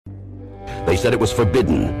They said it was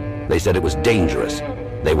forbidden. They said it was dangerous.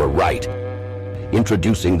 They were right.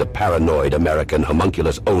 Introducing the Paranoid American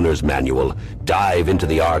Homunculus Owner's Manual. Dive into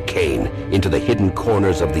the arcane, into the hidden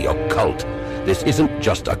corners of the occult. This isn't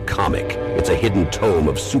just a comic. It's a hidden tome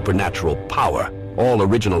of supernatural power. All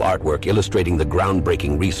original artwork illustrating the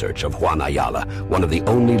groundbreaking research of Juan Ayala, one of the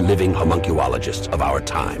only living homunculologists of our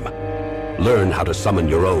time. Learn how to summon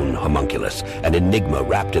your own homunculus, an enigma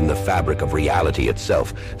wrapped in the fabric of reality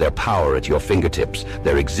itself, their power at your fingertips,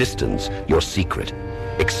 their existence, your secret.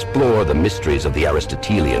 Explore the mysteries of the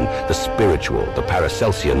Aristotelian, the spiritual, the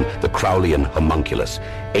Paracelsian, the Crowleyan homunculus.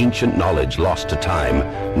 Ancient knowledge lost to time,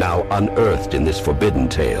 now unearthed in this forbidden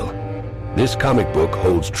tale. This comic book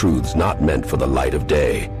holds truths not meant for the light of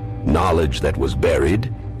day. Knowledge that was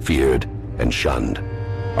buried, feared, and shunned.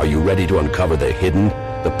 Are you ready to uncover the hidden?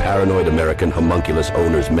 The Paranoid American Homunculus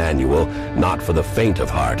Owner's Manual, not for the faint of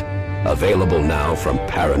heart. Available now from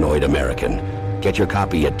Paranoid American. Get your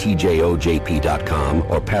copy at tjojp.com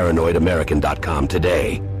or paranoidamerican.com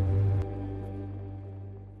today.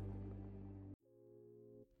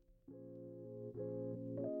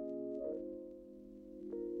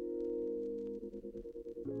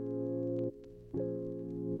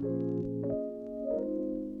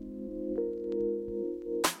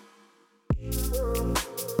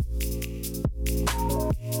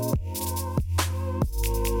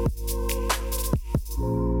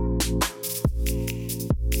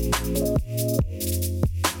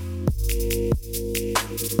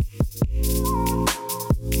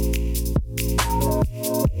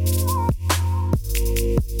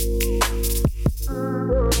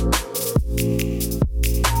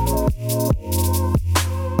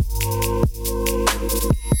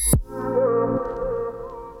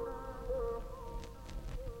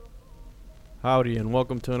 Howdy, and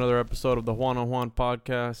welcome to another episode of the Juan on Juan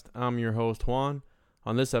podcast. I'm your host, Juan.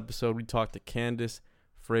 On this episode, we talked to Candice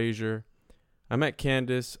Frazier. I met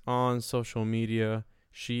Candice on social media.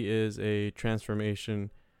 She is a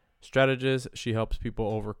transformation strategist. She helps people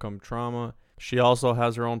overcome trauma. She also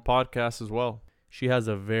has her own podcast as well. She has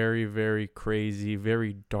a very, very crazy,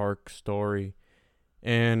 very dark story.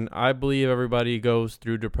 And I believe everybody goes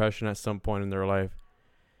through depression at some point in their life.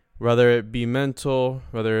 Whether it be mental,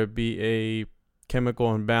 whether it be a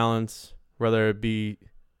chemical imbalance, whether it be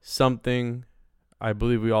something, I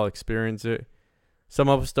believe we all experience it. Some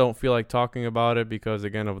of us don't feel like talking about it because,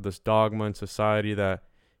 again, of this dogma in society that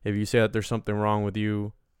if you say that there's something wrong with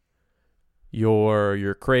you,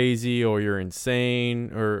 you're crazy or you're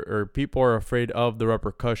insane, or people are afraid of the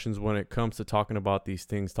repercussions when it comes to talking about these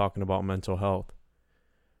things, talking about mental health.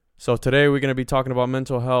 So today we're going to be talking about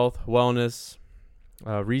mental health, wellness,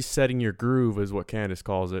 resetting your groove is what Candice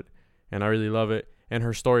calls it, and I really love it. And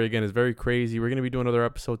her story, again, is very crazy. We're going to be doing other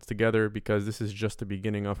episodes together because this is just the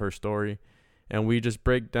beginning of her story, and we just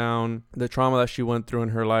break down the trauma that she went through in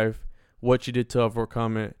her life, what she did to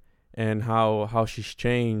overcome it, and how she's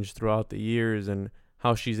changed throughout the years and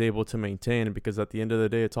how she's able to maintain it, because at the end of the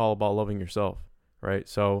day, it's all about loving yourself, right?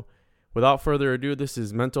 So without further ado, this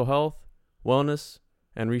is mental health, wellness,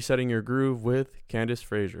 and resetting your groove with Candice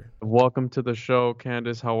Frazier. Welcome to the show,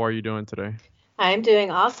 Candice. How are you doing today? I'm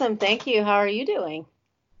doing awesome. Thank you. How are you doing?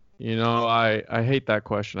 You know, I hate that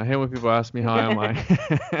question. I hate when people ask me how am I.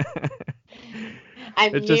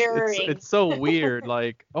 It's so weird.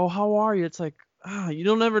 Like, oh, how are you? It's like, you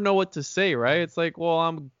don't ever know what to say, right? It's like, well,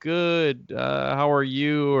 I'm good. How are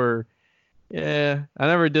you? Or, yeah, I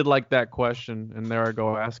never did like that question. And there I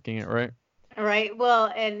go asking it, right? All right.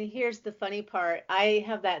 Well, and here's the funny part. I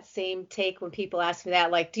have that same take when people ask me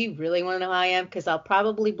that, like, do you really want to know how I am? Because I'll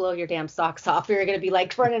probably blow your damn socks off. You're going to be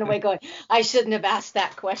like running away going, I shouldn't have asked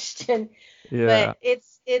that question. Yeah. But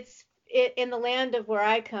it's in the land of where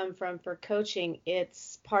I come from for coaching,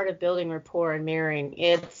 it's part of building rapport and mirroring.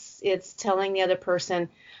 It's telling the other person,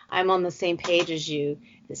 I'm on the same page as you.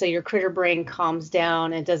 So your critter brain calms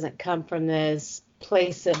down and doesn't come from this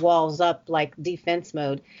place that walls up like defense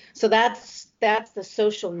mode. So that's the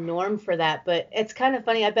social norm for that. But it's kind of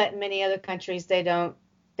funny. I bet in many other countries they don't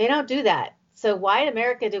do that. So why in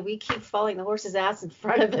America do we keep falling the horse's ass in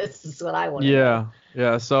front of us? Is what I want to know.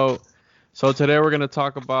 Yeah. So today we're going to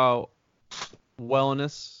talk about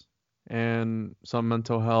wellness and some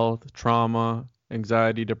mental health, trauma,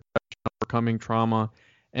 anxiety, depression, overcoming trauma.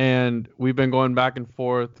 And we've been going back and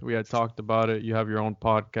forth. We had talked about it. You have your own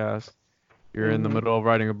podcast. You're in the middle of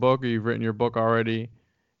writing a book, or you've written your book already.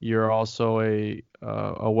 You're also a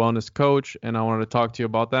wellness coach, and I wanted to talk to you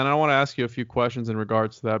about that. And I want to ask you a few questions in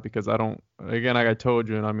regards to that, because like I told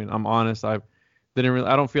you, and I mean, I'm honest, I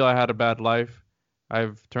don't feel I had a bad life.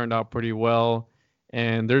 I've turned out pretty well,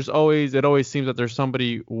 And it always seems that there's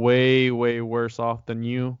somebody way, way worse off than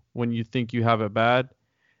you when you think you have it bad.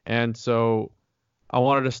 And so I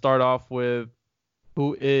wanted to start off with,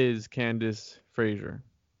 who is Candice Frazier?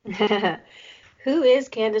 Who is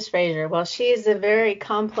Candice Frazier? Well, she is a very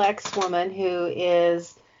complex woman who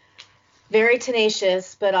is very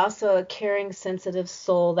tenacious, but also a caring, sensitive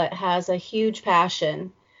soul that has a huge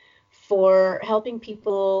passion for helping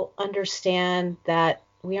people understand that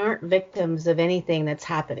we aren't victims of anything that's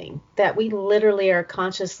happening, that we literally are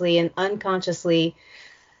consciously and unconsciously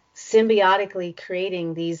symbiotically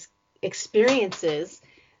creating these experiences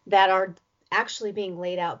that are actually being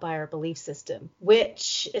laid out by our belief system,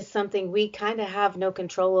 which is something we kind of have no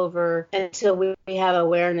control over until we have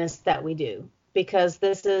awareness that we do, because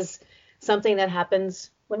this is something that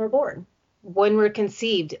happens when we're born. When we're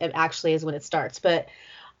conceived, it actually is when it starts. But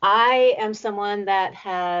I am someone that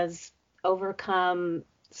has overcome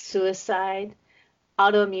suicide,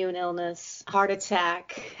 autoimmune illness, heart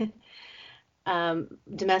attack,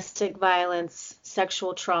 domestic violence,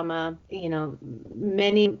 sexual trauma,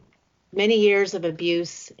 many years of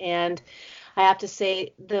abuse. And I have to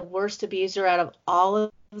say the worst abuser out of all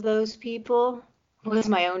of those people was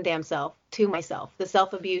my own damn self, to myself. The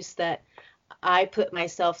self-abuse that I put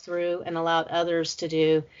myself through and allowed others to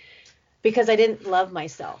do because I didn't love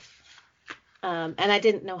myself. And I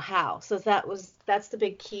didn't know how. So that's the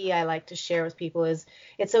big key I like to share with people is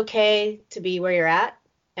it's okay to be where you're at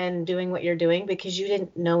and doing what you're doing because you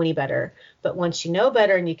didn't know any better. But once you know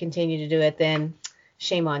better and you continue to do it, then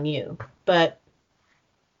shame on you. But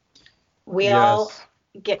we all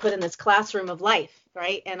get put in this classroom of life,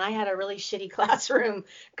 right? And I had a really shitty classroom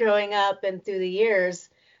growing up and through the years,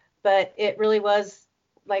 but it really was,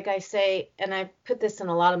 like I say, and I put this in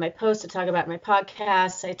a lot of my posts, I talk about my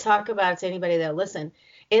podcasts, I talk about it to anybody that'll listen.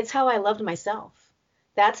 It's how I loved myself.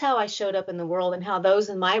 That's how I showed up in the world and how those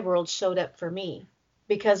in my world showed up for me.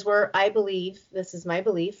 Because I believe, this is my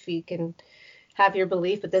belief, you can have your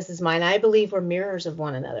belief, but this is mine. I believe we're mirrors of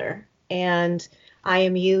one another. And I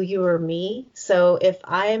am you, you are me. So if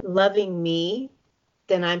I'm loving me,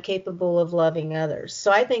 then I'm capable of loving others.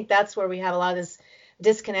 So I think that's where we have a lot of this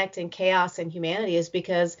disconnect and chaos in humanity, is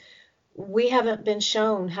because we haven't been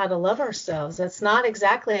shown how to love ourselves. That's not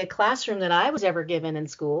exactly a classroom that I was ever given in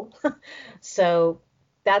school. So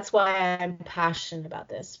that's why I'm passionate about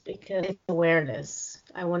this, because it's awareness.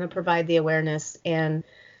 I want to provide the awareness and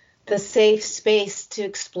the safe space to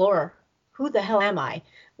explore, who the hell am I?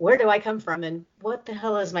 Where do I come from? And what the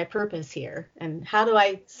hell is my purpose here? And how do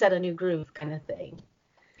I set a new groove, kind of thing.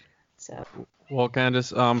 So. Well,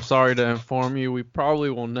 Candice, I'm sorry to inform you, we probably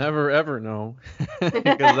will never ever know,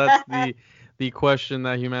 because that's the question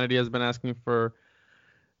that humanity has been asking for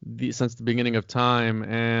since the beginning of time.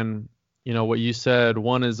 And what you said,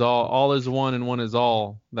 one is all is one, and one is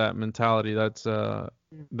all. That mentality,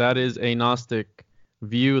 that is a Gnostic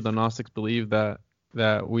view. The Gnostics believe that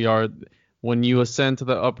we are, when you ascend to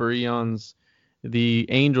the upper eons, the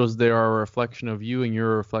angels there are a reflection of you, and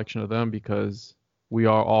you're a reflection of them, because we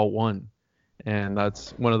are all one. And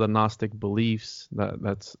that's one of the Gnostic beliefs.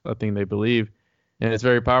 That's a thing they believe. And it's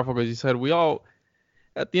very powerful because you said we all,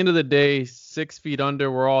 at the end of the day, 6 feet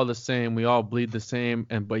under, we're all the same. We all bleed the same.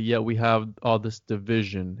 But yet we have all this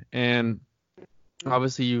division. And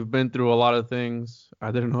obviously you've been through a lot of things.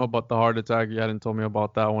 I didn't know about the heart attack. You hadn't told me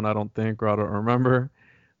about that one, I don't think, or I don't remember.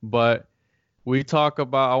 But I want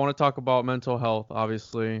to talk about mental health,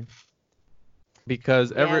 obviously.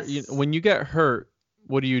 Because when you get hurt,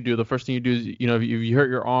 what do? The first thing you do is, if you hurt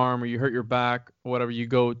your arm or you hurt your back or whatever, you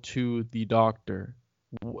go to the doctor.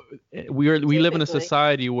 We live in a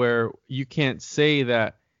society where you can't say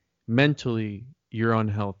that mentally you're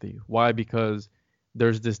unhealthy. Why? Because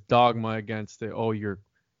there's this dogma against it. Oh, you're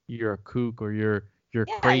a kook, or you're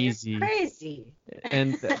crazy. You're crazy.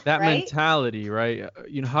 And that right? mentality, right?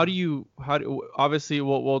 Obviously,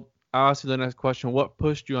 I'll ask you the next question. What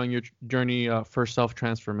pushed you on your journey for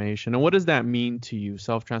self-transformation? And what does that mean to you?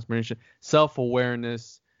 Self-transformation,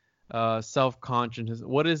 self-awareness, self-consciousness.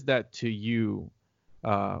 What is that to you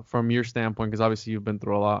from your standpoint? Because obviously you've been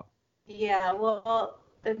through a lot. Yeah, well,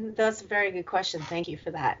 that's a very good question. Thank you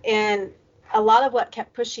for that. And a lot of what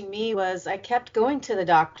kept pushing me was I kept going to the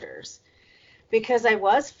doctors, because I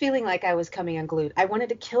was feeling like I was coming unglued. I wanted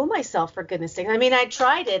to kill myself, for goodness sake. I mean, I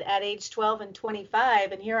tried it at age 12 and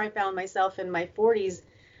 25, and here I found myself in my 40s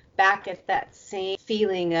back at that same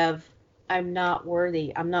feeling of I'm not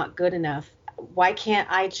worthy, I'm not good enough. Why can't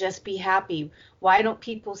I just be happy? Why don't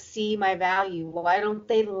people see my value? Why don't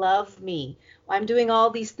they love me? I'm doing all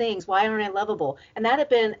these things. Why aren't I lovable? And that had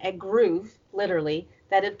been a groove, literally,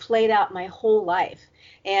 that had played out my whole life.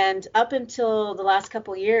 And up until the last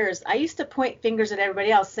couple of years, I used to point fingers at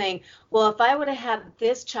everybody else saying, well, if I would have had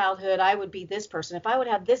this childhood, I would be this person. If I would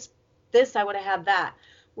have this, I would have had that.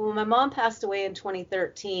 Well, when my mom passed away in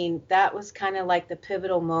 2013, that was kind of like the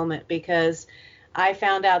pivotal moment, because I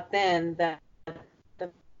found out then that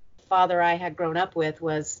the father I had grown up with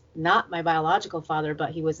was not my biological father,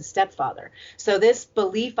 but he was a stepfather. So this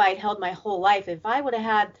belief I'd held my whole life, if I would have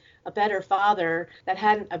had a better father that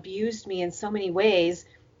hadn't abused me in so many ways,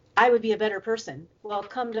 I would be a better person. Well,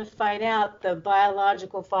 come to find out, the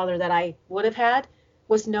biological father that I would have had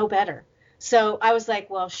was no better. So I was like,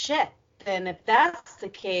 well, shit. Then if that's the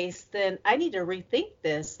case, then I need to rethink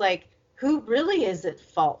this. Like, who really is at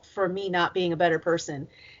fault for me not being a better person?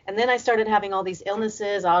 And then I started having all these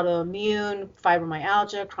illnesses, autoimmune,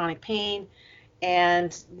 fibromyalgia, chronic pain,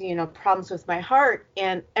 and, problems with my heart.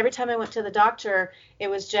 And every time I went to the doctor, it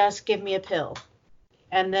was just give me a pill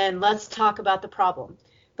and then let's talk about the problem.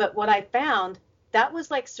 But what I found, that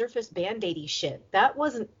was like surface band-aidy shit. That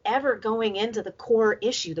wasn't ever going into the core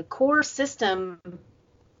issue, the core system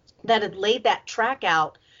that had laid that track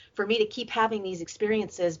out for me to keep having these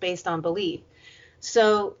experiences based on belief.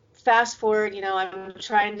 So fast forward, I'm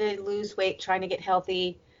trying to lose weight, trying to get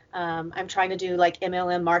healthy. I'm trying to do like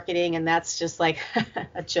MLM marketing, and that's just like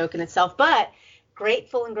a joke in itself, but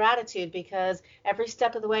grateful and gratitude, because every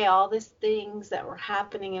step of the way, all these things that were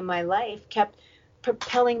happening in my life kept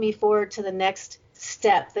propelling me forward to the next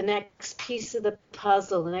step, the next piece of the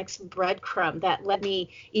puzzle, the next breadcrumb that led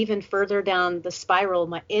me even further down the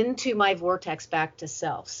spiral, into my vortex back to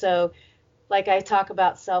self. So like I talk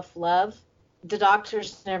about self-love, the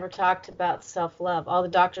doctors never talked about self-love. All the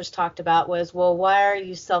doctors talked about was, well, why are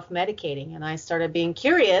you self-medicating? And I started being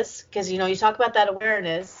curious, because, you talk about that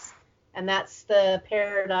awareness, and that's the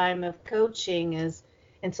paradigm of coaching, is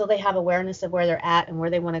until they have awareness of where they're at and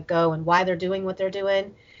where they want to go and why they're doing what they're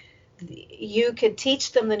doing, you could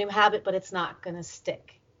teach them the new habit, but it's not going to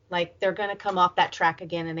stick. Like, they're going to come off that track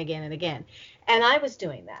again and again and again. And I was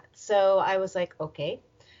doing that. So I was like, okay,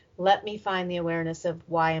 let me find the awareness of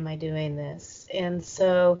why am I doing this? And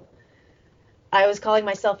so I was calling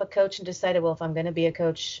myself a coach and decided, well, if I'm going to be a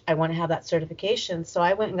coach, I want to have that certification. So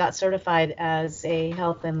I went and got certified as a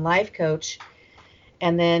health and life coach,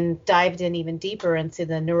 and then dived in even deeper into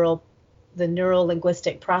the neural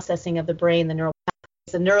linguistic processing of the brain, the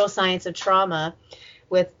neuroscience of trauma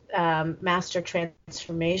with master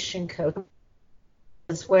transformation coach,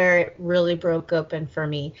 is where it really broke open for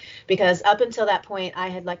me. Because up until that point, I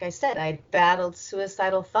had, like I said, I battled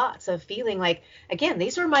suicidal thoughts of feeling like, again,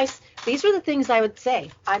 these were the things I would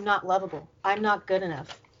say. I'm not lovable. I'm not good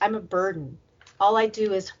enough. I'm a burden. All I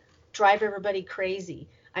do is drive everybody crazy.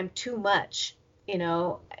 I'm too much,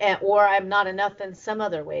 or I'm not enough in some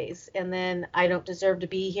other ways. And then I don't deserve to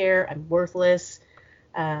be here. I'm worthless.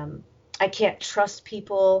 I can't trust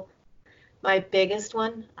people. My biggest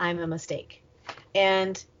one, I'm a mistake.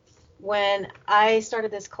 And when I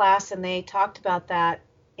started this class and they talked about that,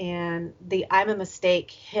 and the I'm a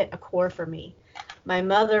mistake hit a core for me. My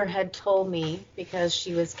mother had told me, because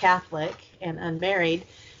she was Catholic and unmarried,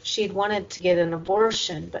 she'd wanted to get an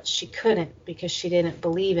abortion, but she couldn't because she didn't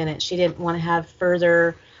believe in it. She didn't want to have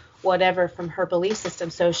further whatever from her belief system,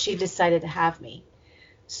 so she decided to have me.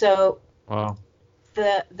 So wow.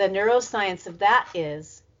 The neuroscience of that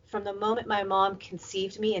is, from the moment my mom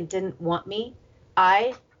conceived me and didn't want me,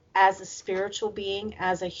 I, as a spiritual being,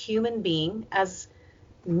 as a human being, as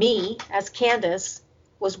me, as Candice,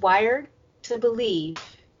 was wired to believe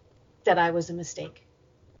that I was a mistake.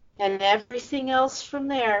 And everything else from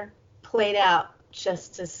there played out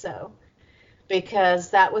just as so,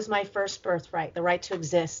 because that was my first birthright, the right to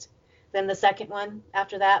exist. Then the second one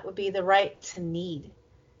after that would be the right to need.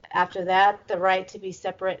 After that, the right to be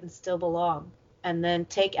separate and still belong, and then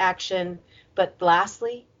take action. But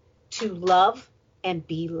lastly, to love and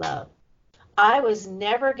be loved. I was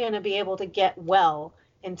never going to be able to get well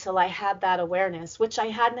until I had that awareness, which I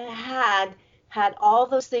hadn't had all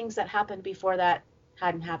those things that happened before that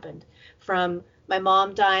hadn't happened. From my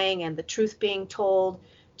mom dying and the truth being told,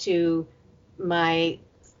 to my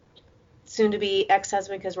soon-to-be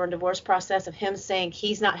ex-husband, because we're in divorce process, of him saying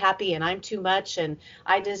he's not happy and I'm too much and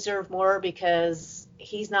I deserve more because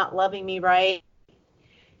he's not loving me right.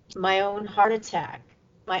 My own heart attack,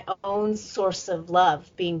 my own source of love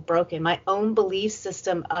being broken, my own belief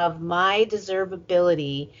system of my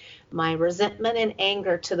deservability, my resentment and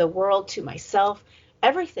anger to the world, to myself,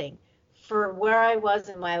 everything for where I was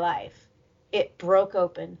in my life. it broke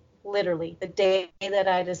open, literally, the day that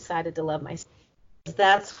I decided to love myself.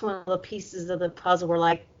 That's when the pieces of the puzzle were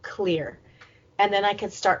like clear. And then I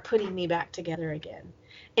could start putting me back together again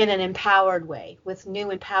in an empowered way with new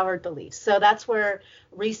empowered beliefs. So that's where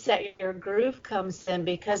Reset Your Groove comes in,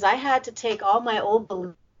 because I had to take all my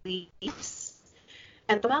old beliefs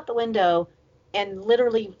and throw them out the window and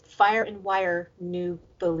literally fire and wire new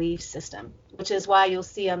belief system, which is why you'll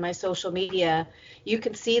see on my social media, you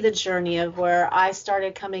can see the journey of where I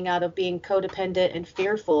started coming out of being codependent and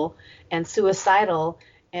fearful and suicidal,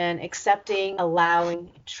 and accepting, allowing,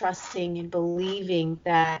 trusting, and believing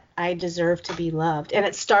that I deserve to be loved. And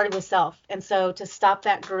it started with self. And so to stop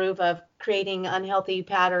that groove of creating unhealthy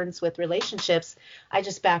patterns with relationships, I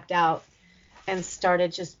just backed out and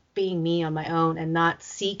started just being me on my own and not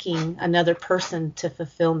seeking another person to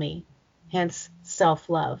fulfill me, hence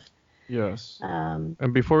self-love. Yes.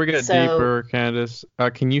 And before we get deeper, Candice,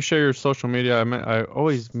 can you share your social media? I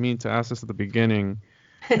always mean to ask this at the beginning,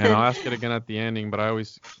 and I'll ask it again at the ending, but I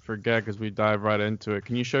always forget because we dive right into it.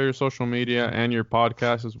 Can you share your social media and your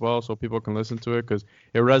podcast as well so people can listen to it? Because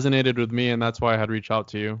it resonated with me, and that's why I had reached out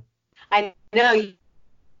to you. I know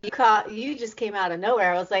you just came out of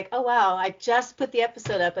nowhere. I was like, oh, wow, I just put the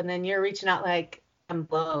episode up, and then you're reaching out like I'm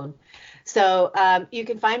blown. So you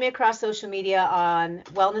can find me across social media on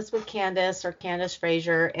Wellness with Candice or Candice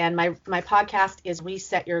Frazier, and my podcast is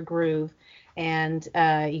Reset Your Groove. And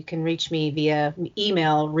you can reach me via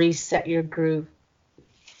email, resetyourgroove,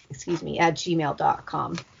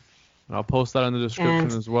 @gmail.com. I'll post that in the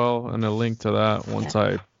description as well, and a link to that once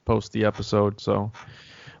I post the episode. So,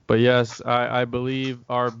 but yes, I believe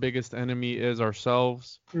our biggest enemy is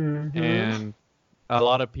ourselves. Mm-hmm. And a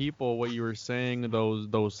lot of people, what you were saying,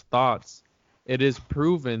 those thoughts, it is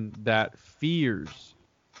proven that fears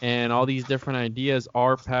and all these different ideas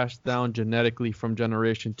are passed down genetically from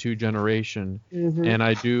generation to generation. Mm-hmm. And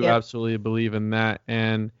I do absolutely believe in that.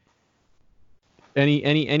 And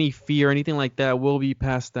any fear, anything like that will be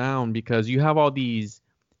passed down, because you have all these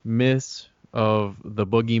myths of the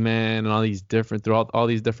boogeyman and all these different, throughout all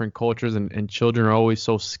these different cultures, and children are always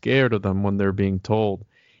so scared of them when they're being told.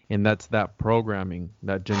 And that's that programming,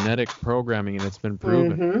 that genetic programming, and it's been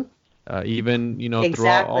proven. Mm-hmm. Even,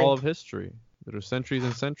 throughout all of history. There are centuries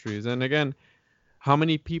and centuries. And again, how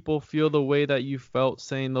many people feel the way that you felt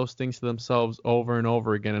saying those things to themselves over and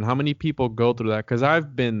over again? And how many people go through that? Because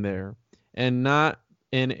I've been there, and not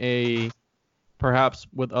in a, perhaps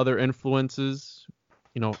with other influences,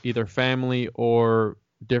 either family or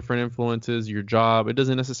different influences, your job. It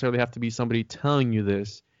doesn't necessarily have to be somebody telling you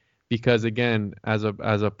this, because again, as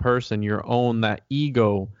a person, your own, that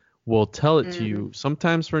ego will tell it to you,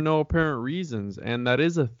 sometimes for no apparent reasons. And that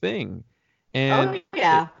is a thing. And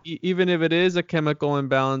even if it is a chemical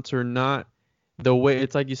imbalance or not, the way,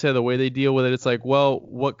 it's like you said, the way they deal with it, it's like, well,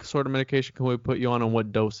 what sort of medication can we put you on and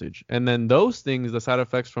what dosage? And then those things, the side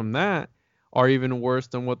effects from that are even worse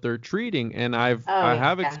than what they're treating. And I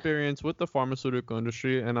have experience with the pharmaceutical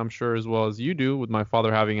industry, and I'm sure as well as you do, with my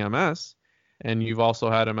father having MS, and you've also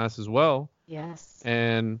had MS as well. Yes.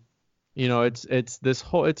 And it's this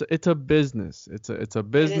whole, it's a business. It's a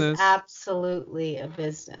business. It is absolutely a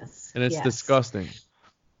business. And it's disgusting.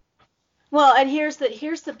 Well, and here's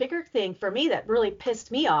the bigger thing for me that really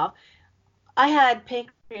pissed me off. I had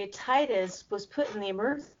pancreatitis, was put in the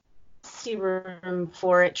emergency room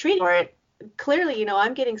for it, treated for it. Clearly,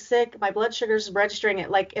 I'm getting sick. My blood sugar's registering at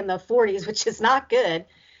like in the 40s, which is not good.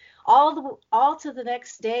 All to the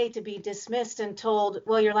next day to be dismissed and told,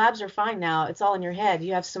 well, your labs are fine now. It's all in your head.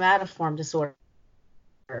 You have somatoform disorder.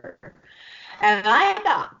 And I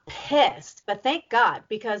got pissed, but thank God,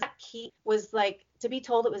 because he was like, to be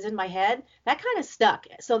told it was in my head, that kind of stuck.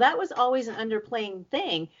 So that was always an underplaying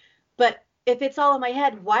thing. But if it's all in my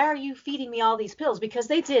head, why are you feeding me all these pills? Because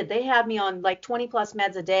they had me on like 20 plus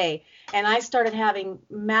meds a day. And I started having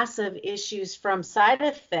massive issues from side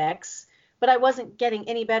effects, but I wasn't getting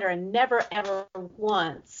any better. And never, ever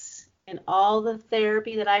once in all the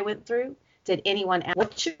therapy that I went through did anyone ask,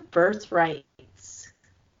 what's your birthrights?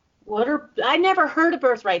 I never heard of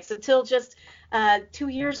birthrights until just 2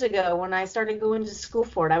 years ago when I started going to school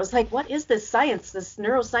for it. I was like, what is this science, this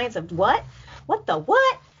neuroscience of what? What the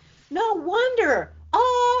what? No wonder.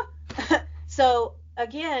 So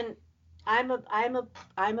again, I'm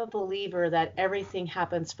a believer that everything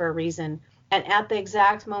happens for a reason. And at the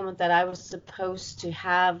exact moment that I was supposed to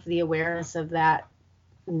have the awareness of that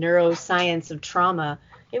neuroscience of trauma,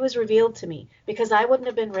 it was revealed to me, because I wouldn't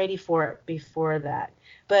have been ready for it before that.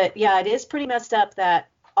 But yeah, it is pretty messed up that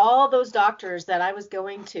all those doctors that I was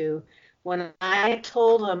going to, when I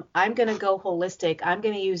told them I'm going to go holistic, I'm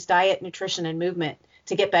going to use diet, nutrition, and movement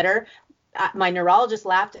to get better, my neurologist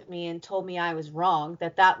laughed at me and told me I was wrong,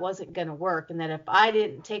 that wasn't going to work, and that if I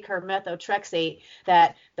didn't take her methotrexate,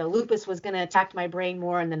 that the lupus was going to attack my brain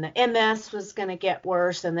more, and then the MS was going to get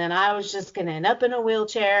worse, and then I was just going to end up in a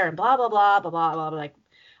wheelchair, and blah, blah, blah, blah, blah, blah. I'm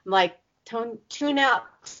like, tune out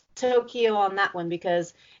Tokyo on that one,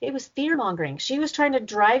 because it was fear mongering. She was trying to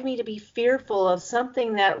drive me to be fearful of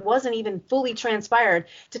something that wasn't even fully transpired,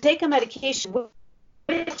 to take a medication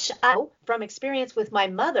which I know from experience with my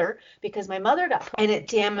mother, because my mother got, and it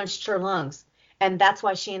damaged her lungs. And that's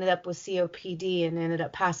why she ended up with COPD and ended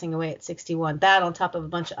up passing away at 61. That on top of a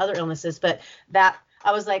bunch of other illnesses. But that,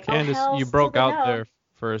 I was like, Candice, oh, hell, you still broke to out hell. there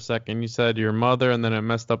for a second. You said your mother, and then it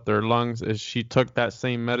messed up their lungs. Is she took that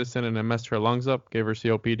same medicine and it messed her lungs up, gave her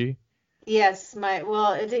COPD? Yes,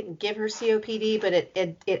 well, it didn't give her COPD, but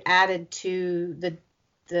it added to the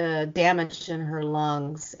damage in her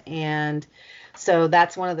lungs. And so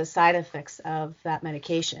that's one of the side effects of that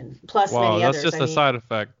medication, plus Wow, many that's others. just I a mean, side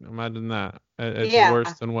effect. Imagine that. It's yeah,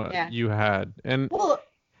 worse than what yeah. you had. And Well,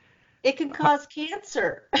 it can cause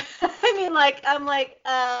cancer. I mean, I'm like,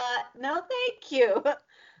 no, thank you.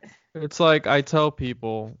 it's like I tell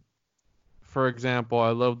people, for example,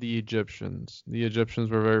 I love the Egyptians. The Egyptians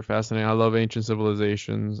were very fascinating. I love ancient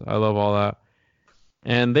civilizations. I love all that.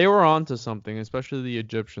 And they were onto something, especially the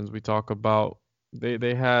Egyptians. We talk about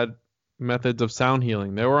they had methods of sound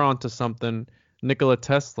healing. They were onto something. Nikola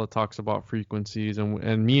Tesla talks about frequencies,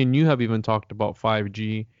 and me and you have even talked about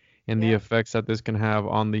 5G and the Yeah, effects that this can have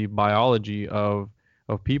on the biology of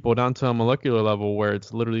people down to a molecular level where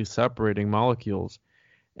it's literally separating molecules.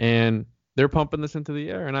 And they're pumping this into the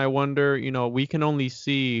air. And I wonder, we can only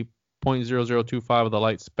see 0.0025 of the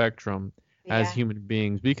light spectrum as yeah. human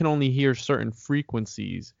beings. We can only hear certain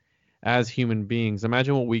frequencies as human beings.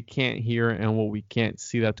 Imagine what we can't hear and what we can't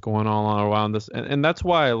see that's going on all around us. And that's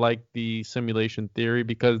why I like the simulation theory,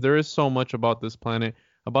 because there is so much about this planet,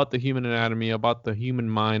 about the human anatomy, about the human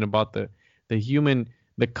mind, about the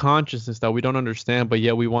consciousness that we don't understand, but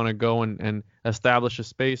yet we want to go and establish a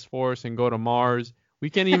space force and go to Mars. We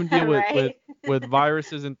can't even deal with, with Right. with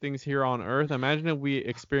viruses and things here on Earth. Imagine if we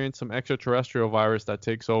experience some extraterrestrial virus that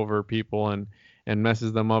takes over people and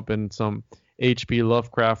messes them up in some H.P.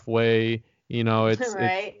 Lovecraft way. It's it's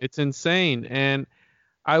Right. it's insane. And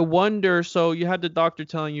I wonder, so you had the doctor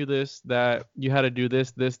telling you this, that you had to do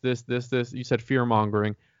this, this, this, this, this. You said fear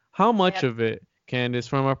mongering. How much Yep. of it, Candice,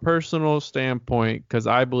 from a personal standpoint, because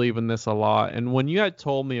I believe in this a lot, and when you had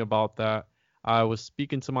told me about that, I was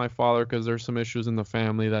speaking to my father because there's some issues in the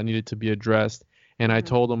family that needed to be addressed. And I Mhm.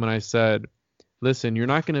 told him, and I said, listen, you're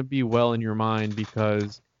not going to be well in your mind,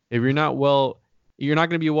 because if you're not well, you're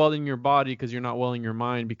not going to be well in your body because you're not well in your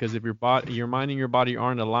mind. Because if your mind and your body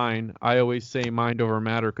aren't aligned, I always say mind over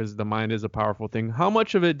matter, because the mind is a powerful thing. How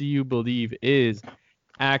much of it do you believe is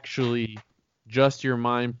actually just your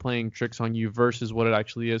mind playing tricks on you versus what it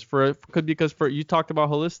actually is? Because you talked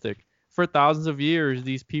about holistic. For thousands of years,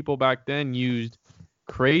 these people back then used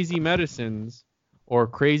crazy medicines or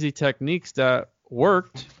crazy techniques that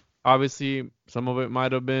worked. Obviously, some of it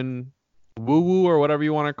might have been woo-woo or whatever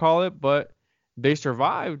you want to call it, but they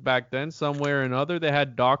survived back then some way or another. They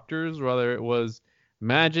had doctors, whether it was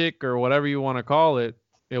magic or whatever you want to call it.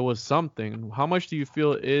 It was something. How much do you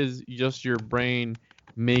feel is just your brain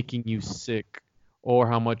making you sick, or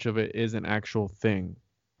how much of it is an actual thing?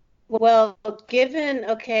 Well,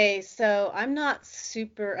 okay, so I'm not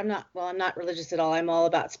religious at all. I'm all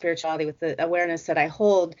about spirituality with the awareness that I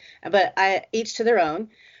hold, but each to their own.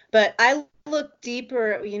 But I look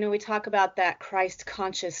deeper, we talk about that Christ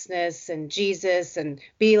consciousness and Jesus and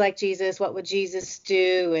be like Jesus. What would Jesus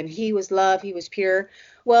do? And he was love, he was pure.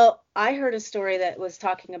 Well, I heard a story that was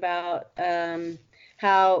talking about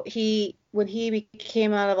how when he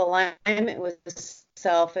became out of alignment with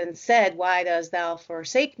himself and said, "Why does thou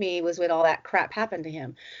forsake me?" was when all that crap happened to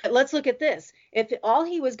him. But let's look at this. If all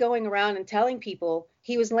he was going around and telling people,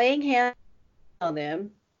 he was laying hands on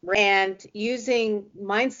them and using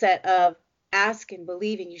mindset of ask and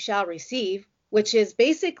believe and you shall receive, which is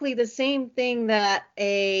basically the same thing that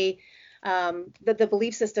the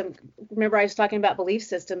belief system. Remember, I was talking about belief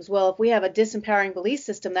systems. Well, if we have a disempowering belief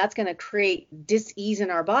system, that's going to create dis-ease in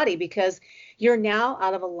our body, because you're now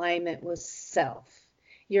out of alignment with self.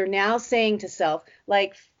 You're now saying to self,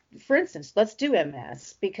 like, for instance, let's do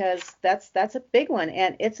MS, because that's a big one,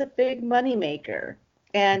 and it's a big money maker.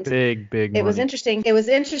 And Big it was money. interesting. It was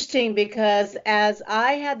interesting because as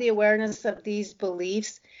I had the awareness of these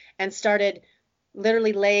beliefs and started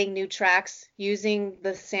literally laying new tracks using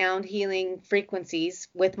the sound healing frequencies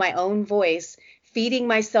with my own voice, feeding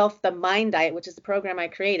myself the mind diet, which is the program I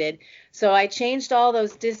created. So I changed all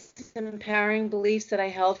those disempowering beliefs that I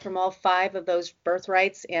held from all 5 of those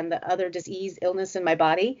birthrights and the other disease, illness in my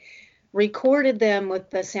body, recorded them with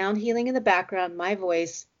the sound healing in the background, my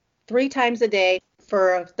voice, 3 times a day.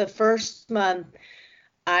 For the first month,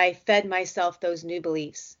 I fed myself those new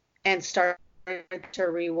beliefs and started to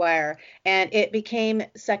rewire, and it became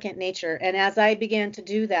second nature. And as I began to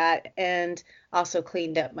do that, and also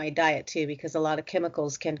cleaned up my diet too, because a lot of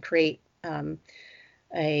chemicals can create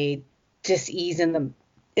a dis-ease in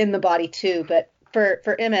the body too. But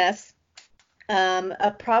for MS,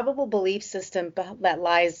 a probable belief system that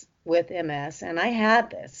lies with MS, and I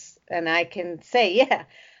had this, and I can say, yeah,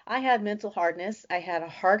 I had mental hardness, I had a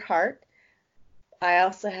hard heart, I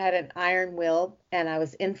also had an iron will, and I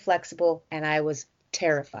was inflexible, and I was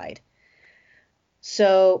terrified.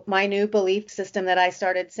 So my new belief system that I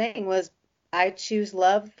started saying was, I choose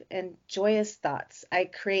love and joyous thoughts. I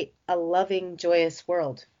create a loving, joyous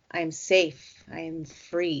world. I'm safe. I am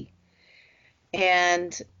free.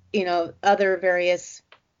 And, other various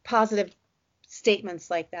positive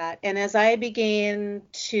statements like that. And as I began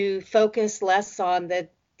to focus less on the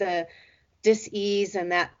dis-ease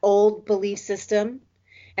and that old belief system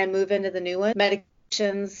and move into the new one,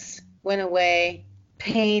 medications went away,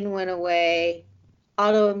 pain went away,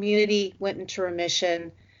 autoimmunity went into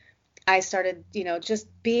remission. I started, just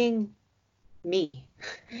being me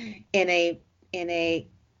in a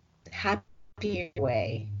happier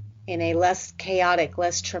way, in a less chaotic,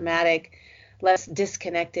 less traumatic, less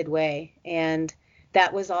disconnected way. And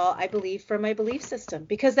that was all, I believe, from my belief system,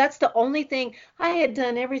 because that's the only thing. I had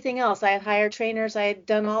done everything else. I had hired trainers. I had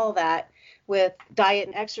done all that with diet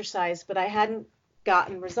and exercise, but I hadn't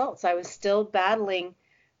gotten results. I was still battling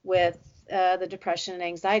with the depression and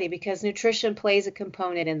anxiety, because nutrition plays a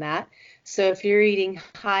component in that. So if you're eating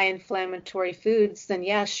high inflammatory foods, then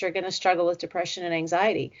yes, you're going to struggle with depression and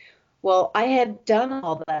anxiety. Well, I had done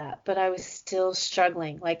all that, but I was still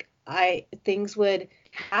struggling. Like things would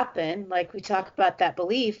happen, like we talk about that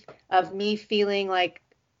belief of me feeling like,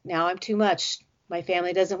 now I'm too much. My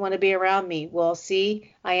family doesn't want to be around me. Well,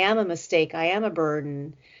 see, I am a mistake. I am a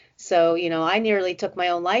burden. So, I nearly took my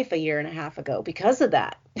own life a year and a half ago because of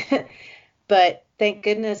that. But thank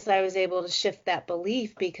goodness I was able to shift that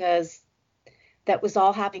belief, because that was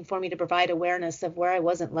all happening for me to provide awareness of where I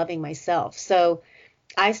wasn't loving myself. So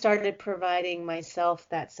I started providing myself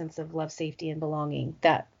that sense of love, safety, and belonging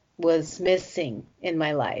that was missing in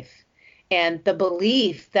my life. And the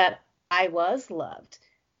belief that I was loved,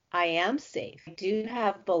 I am safe, I do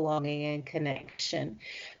have belonging and connection,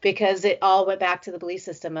 because it all went back to the belief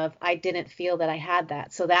system of I didn't feel that I had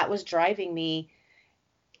that. So that was driving me.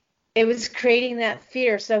 It was creating that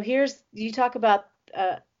fear. So you talk about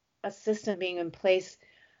a system being in place.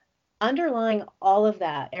 Underlying all of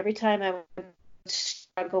that, every time I would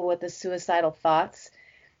struggle with the suicidal thoughts,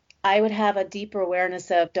 I would have a deeper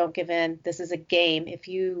awareness of, don't give in. This is a game. If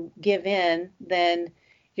you give in, then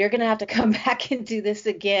you're going to have to come back and do this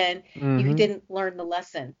again. You didn't learn the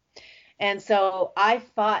lesson. And so I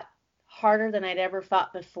fought harder than I'd ever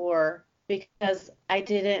fought before, because I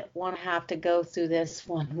didn't want to have to go through this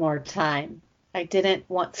one more time. I didn't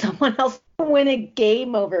want someone else to win a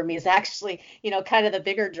game over me is actually, kind of the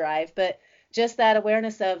bigger drive. But just that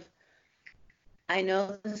awareness of, I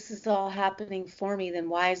know this is all happening for me, then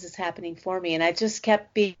why is this happening for me? And I just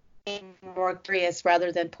kept being more curious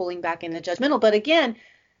rather than pulling back into judgmental. But again,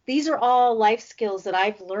 these are all life skills that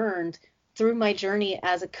I've learned through my journey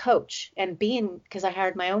as a coach, and because I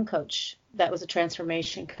hired my own coach that was a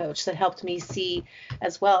transformation coach that helped me see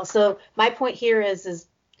as well. So my point here is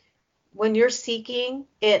when you're seeking,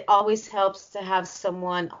 it always helps to have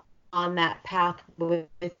someone on that path with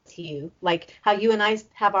you, like how you and I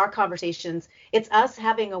have our conversations. It's us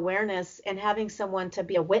having awareness and having someone to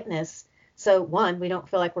be a witness. So 1, we don't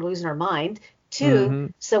feel like we're losing our mind.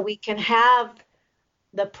 2, so we can have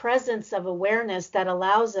the presence of awareness that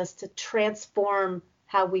allows us to transform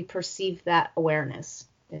how we perceive that awareness,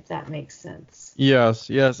 if that makes sense. Yes.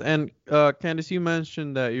 And Candice, you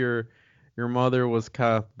mentioned that your mother was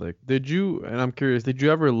Catholic. And I'm curious, did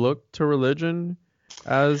you ever look to religion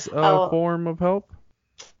as a form of help?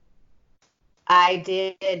 I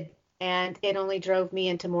did, and it only drove me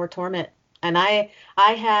into more torment. And I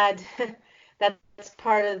had, that's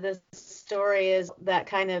part of the story, is that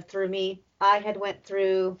kind of threw me. I had went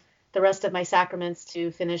through the rest of my sacraments to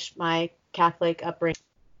finish my Catholic upbringing.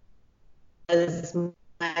 As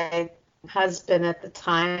my husband at the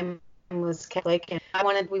time was Catholic,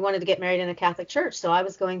 and we wanted to get married in a Catholic church. So I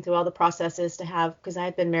was going through all the processes to have, because I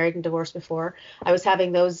had been married and divorced before, I was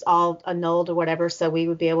having those all annulled or whatever, so we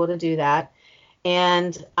would be able to do that.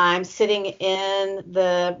 And I'm sitting in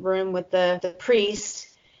the room with the priest,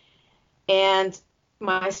 and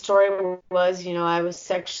my story was, I was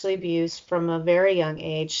sexually abused from a very young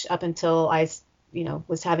age up until I,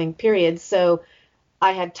 was having periods. So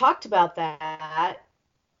I had talked about that,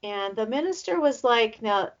 and the minister was like,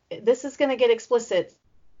 now, this is going to get explicit.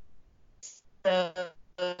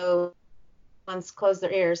 So ones close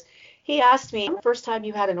their ears. He asked me, the first time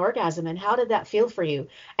you had an orgasm, and how did that feel for you?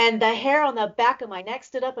 And the hair on the back of my neck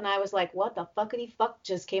stood up, and I was like, what the fuckity fuck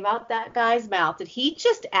just came out that guy's mouth? Did he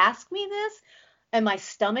just ask me this? And my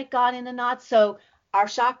stomach got in a knot. So our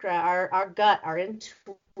chakra, our gut, our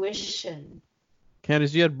intuition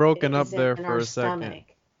Candice, you had broken up is there in for our a second. stomach.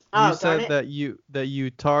 You Oh, darn said it. that you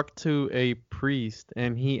talked to a priest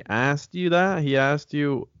and he asked you that? He asked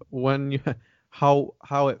you when you how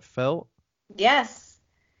it felt? Yes.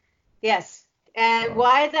 Yes. And Wow.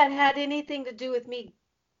 why that had anything to do with me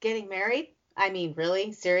getting married? I mean,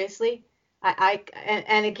 really? Seriously?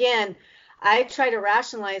 And again, I try to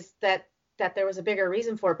rationalize that there was a bigger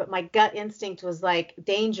reason for it, but my gut instinct was like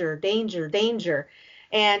danger, danger, danger.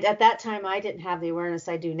 And at that time, I didn't have the awareness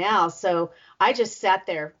I do now. So I just sat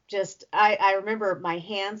there. I remember my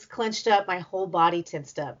hands clenched up, my whole body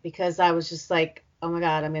tensed up because I was just like, oh my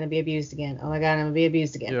God, I'm going to be abused again. Oh my God, I'm going to be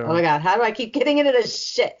abused again. Oh Yeah. my God, how do I keep getting into this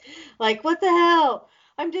shit? Like, what the hell?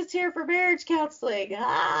 I'm just here for marriage counseling.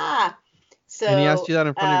 Ah. And he asked So, you that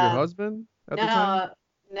in front of your husband at the time?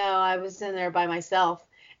 no, no, I was in there by myself.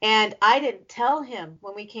 And I didn't tell him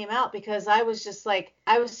when we came out because I was just like,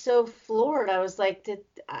 I was so floored. I was like,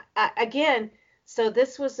 again, so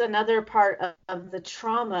this was another part of the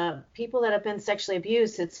trauma. People that have been sexually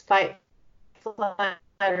abused, it's fight, flight,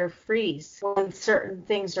 or freeze when certain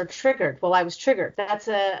things are triggered. Well, I was triggered. That's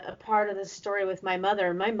a part of the story with my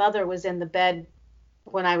mother. My mother was in the bed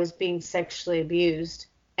when I was being sexually abused.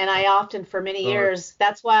 And I often, for many Dark. years,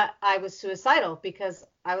 that's why I was suicidal, because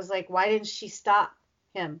I was like, why didn't she stop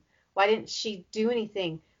him? Why didn't she do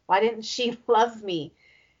anything? Why didn't she love me?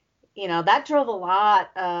 That drove a lot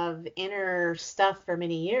of inner stuff for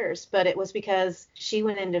many years, but it was because she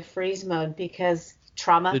went into freeze mode because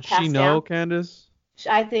trauma Did she passed know, down. Candice?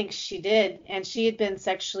 I think she did, and she had been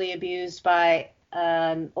sexually abused by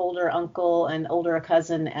an older uncle and older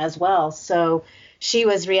cousin as well. So she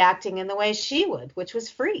was reacting in the way she would, which was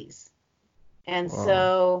freeze. And Wow.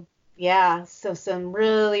 so, yeah, so some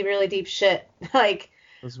really, really deep shit. Like,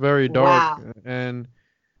 It's very dark. wow. And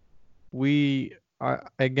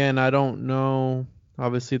again, I don't know.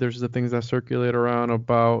 Obviously, there's the things that circulate around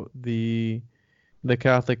about the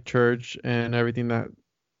Catholic Church and everything that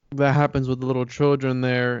happens with the little children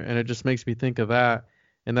there, and it just makes me think of that,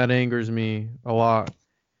 and that angers me a lot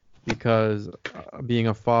because being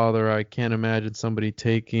a father, I can't imagine somebody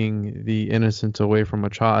taking the innocence away from a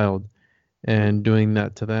child and doing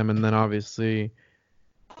that to them, and then obviously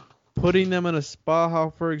putting them in a spot, how,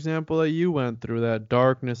 for example, that you went through that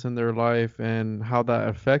darkness in their life and how that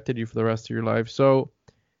affected you for the rest of your life. So,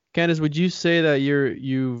 Candice, would you say that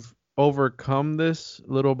you've overcome this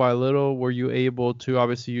little by little? Were you able to,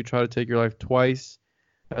 obviously you try to take your life twice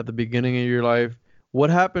at the beginning of your life. What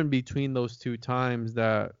happened between those two times?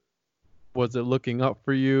 That was it looking up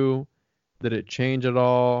for you? Did it change at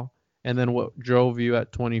all? And then what drove you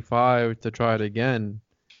at 25 to try it again?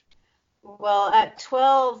 Well, at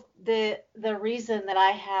 12, the reason that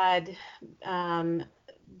I had um,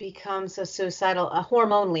 become so suicidal,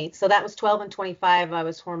 hormonally, so that was 12 and 25, I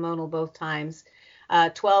was hormonal both times.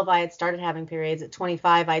 12, I had started having periods. At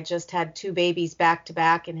 25, I just had two babies back to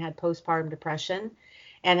back and had postpartum depression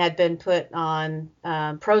and had been put on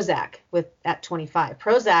Prozac at 25.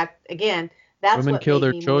 Prozac, again, that's Women what kill made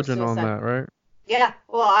their me more children on suicidal. that, right? Yeah,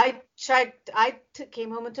 well,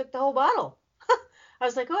 came home and took the whole bottle. I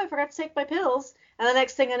was like, oh, I forgot to take my pills. And the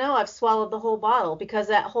next thing I know, I've swallowed the whole bottle because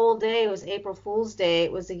that whole day was April Fool's Day.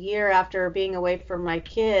 It was a year after being away from my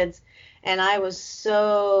kids. And I was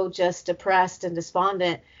so just depressed and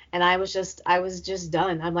despondent. And I was just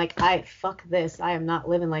done. I'm like, fuck this. I am not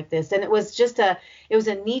living like this. And it was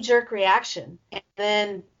a knee jerk reaction. And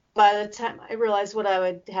then by the time I realized what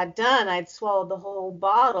had done, I'd swallowed the whole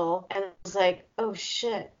bottle. And I was like, oh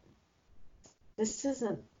shit, this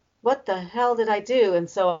isn't, what the hell did I do? And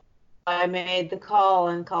so I made the call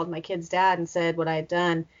and called my kid's dad and said what I had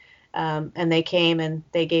done. And they came and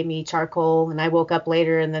they gave me charcoal. And I woke up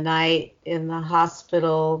later in the night in the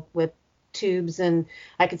hospital with tubes, and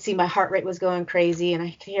I could see my heart rate was going crazy. And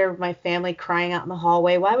I could hear my family crying out in the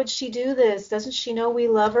hallway. Why would she do this? Doesn't she know we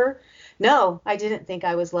love her? No, I didn't think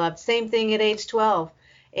I was loved. Same thing at age 12.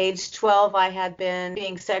 Age 12, I had been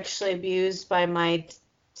being sexually abused by my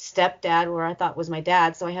stepdad, where I thought was my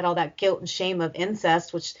dad. So I had all that guilt and shame of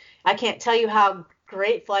incest, which I can't tell you how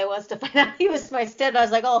grateful I was to find out he was my stepdad. I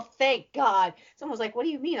was like, oh, thank God. Someone was like, what do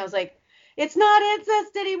you mean? I was like, it's not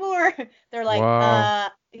incest anymore. They're like, Wow.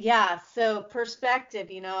 yeah. So perspective,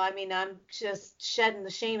 I mean, I'm just shedding the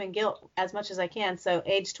shame and guilt as much as I can. So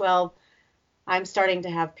age 12, I'm starting to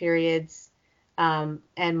have periods. And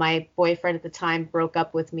my boyfriend at the time broke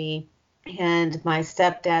up with me, and my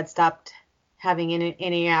stepdad stopped having any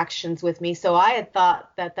interactions with me. So I had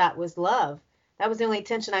thought that that was love. That was the only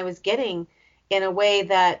attention I was getting, in a way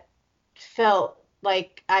that felt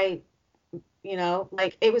like like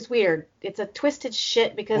it was weird. It's a twisted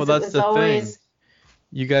shit, Well, because it that's was the thing. always,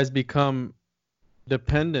 You guys become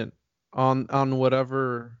dependent on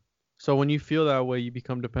whatever. So when you feel that way, you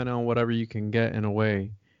become dependent on whatever you can get in a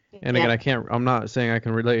way. And again, yeah, I'm not saying I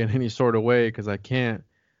can relate in any sort of way because I can't,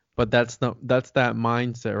 but that's that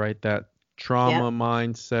mindset, right? That trauma yep,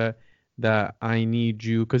 mindset that I need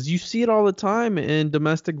you, because you see it all the time in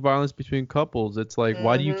domestic violence between couples. It's like,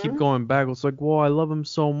 why do you keep mm-hmm, going back? It's like, well, I love him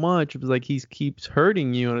so much. It's like he keeps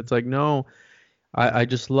hurting you, and it's like, no, I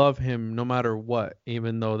just love him no matter what,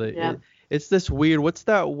 even though yep. it's this weird. What's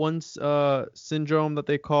that one syndrome that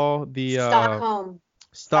they call the Stockholm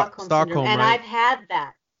syndrome. Stockholm, And right? I've had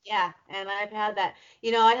that. Yeah, and I've had that.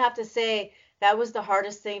 I'd have to say that was the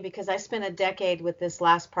hardest thing, because I spent a decade with this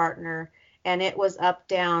last partner, and it was up,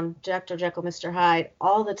 down, Dr. Jekyll, Mr. Hyde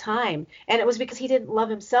all the time. And it was because he didn't love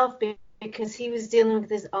himself, because he was dealing with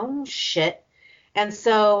his own shit. And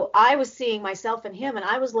so I was seeing myself in him, and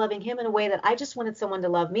I was loving him in a way that I just wanted someone to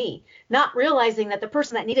love me, not realizing that the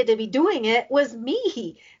person that needed to be doing it was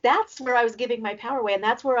me. That's where I was giving my power away. And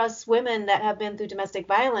that's where us women that have been through domestic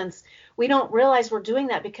violence, we don't realize we're doing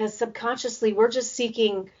that, because subconsciously we're just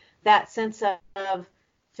seeking that sense of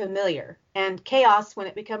familiar. And chaos, when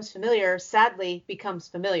it becomes familiar, sadly becomes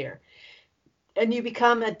familiar. And you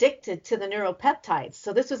become addicted to the neuropeptides.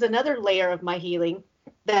 So this was another layer of my healing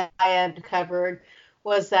that I uncovered,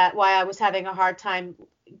 was that why I was having a hard time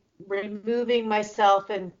removing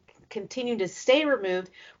myself and continue to stay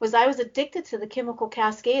removed, was I was addicted to the chemical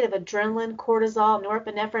cascade of adrenaline, cortisol,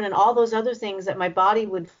 norepinephrine, and all those other things that my body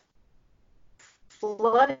would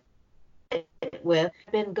flood it with.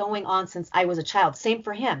 Been going on since I was a child. Same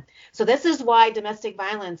for him. So this is why domestic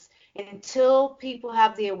violence, until people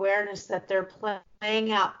have the awareness that they're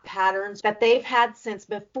playing out patterns that they've had since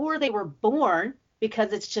before they were born,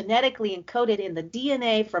 because it's genetically encoded in the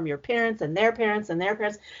DNA from your parents and their parents and their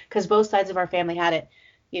parents, because both sides of our family had it.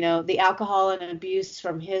 The alcohol and abuse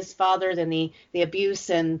from his father, then the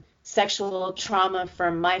abuse and sexual trauma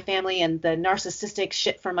from my family, and the narcissistic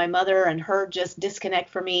shit from my mother, and her just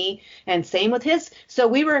disconnect from me, and same with his. So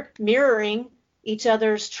we were mirroring each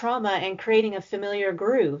other's trauma and creating a familiar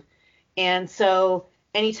groove. And so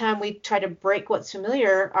anytime we try to break what's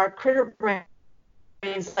familiar, our critter brain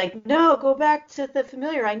is like, no, go back to the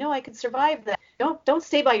familiar. I know I can survive that. Don't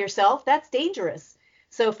stay by yourself. That's dangerous.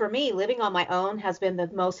 So for me, living on my own has been the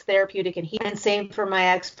most therapeutic and healing. And same for my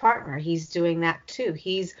ex-partner. He's doing that too.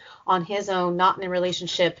 He's on his own, not in a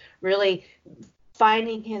relationship, really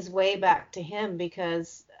finding his way back to him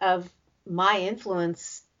because of my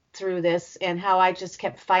influence through this, and how I just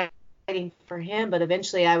kept fighting for him. But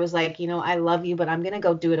eventually I was like, I love you, but I'm going to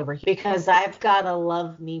go do it over here, because I've got to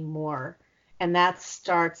love me more. And that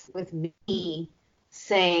starts with me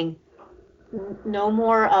saying, no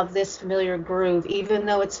more of this familiar groove. Even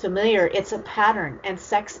though it's familiar, it's a pattern, and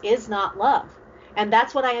sex is not love. And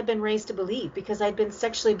that's what I had been raised to believe, because I'd been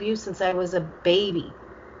sexually abused since I was a baby.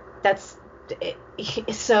 That's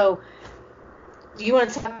so. You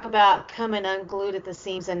want to talk about coming unglued at the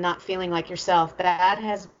seams and not feeling like yourself? That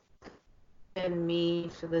has been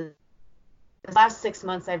me for the last 6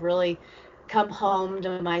 months. I've really come home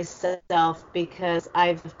to myself, because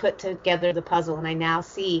I've put together the puzzle, and I now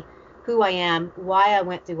see who I am, why I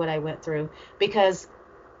went through what I went through, because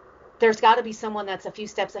there's got to be someone that's a few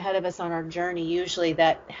steps ahead of us on our journey, usually,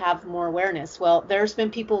 that have more awareness. Well, there's been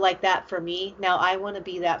people like that for me. Now I want to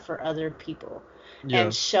be that for other people, and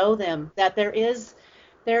Yes. show them that there is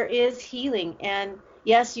healing. And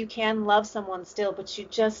yes, you can love someone still, but you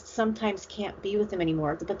just sometimes can't be with them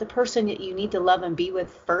anymore. But the person that you need to love and be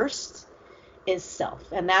with first is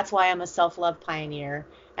self. And that's why I'm a self-love pioneer.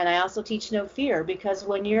 And I also teach no fear, because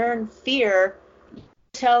when you're in fear, you're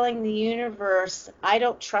telling the universe, I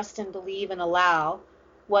don't trust and believe and allow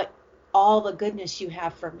what all the goodness you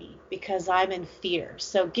have for me, because I'm in fear.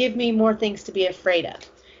 So give me more things to be afraid of,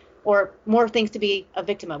 or more things to be a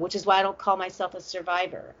victim of, which is why I don't call myself a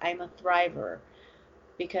survivor. I'm a thriver,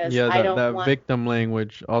 because Yeah, I don't that want victim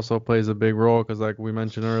language also plays a big role because, like we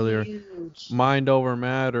mentioned earlier, huge. mind over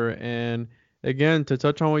matter. And again, to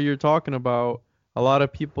touch on what you're talking about, a lot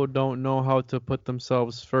of people don't know how to put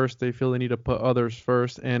themselves first. They feel they need to put others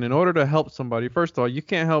first. And in order to help somebody, first of all, you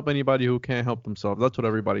can't help anybody who can't help themselves. That's what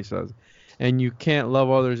everybody says. And you can't love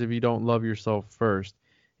others if you don't love yourself first.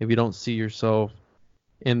 If you don't see yourself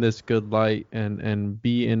in this good light and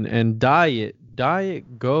be in and diet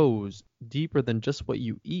goes deeper than just what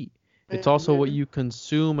you eat. It's also what Hmm. you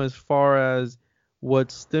consume as far as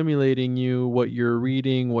what's stimulating you, what you're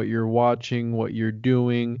reading, what you're watching, what you're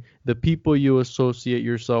doing, the people you associate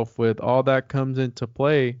yourself with. All that comes into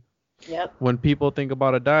play. Yep. When people think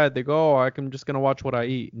about a diet, they go, "Oh, I'm just gonna watch what I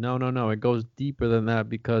eat." No, no, no. It goes deeper than that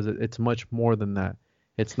because it's much more than that.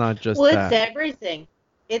 It's not just Well, it's that. everything.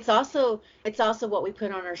 It's also what we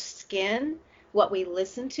put on our skin, what we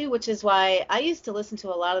listen to, which is why I used to listen to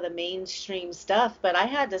a lot of the mainstream stuff, but I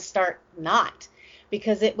had to start not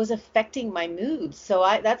because it was affecting my mood. So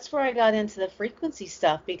I that's where I got into the frequency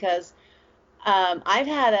stuff because I've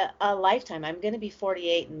had a lifetime. I'm going to be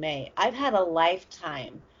 48 in May. I've had a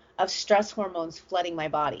lifetime of stress hormones flooding my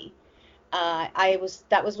body.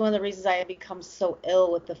 That was one of the reasons I had become so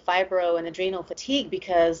ill with the fibro and adrenal fatigue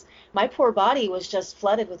because my poor body was just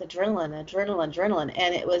flooded with adrenaline,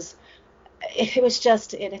 and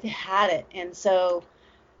it had it, and so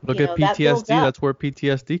Look at that builds PTSD. up. That's where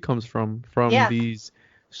PTSD comes from Yeah. these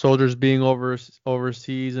soldiers being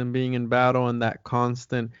overseas and being in battle and that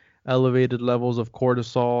constant elevated levels of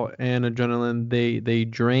cortisol and adrenaline. They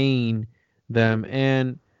drain them. Hmm.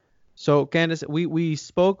 And so, Candice, we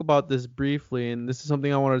spoke about this briefly, and this is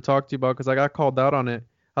something I wanted to talk to you about because I got called out on it.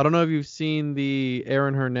 I don't know if you've seen the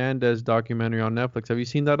Aaron Hernandez documentary on Netflix. Have you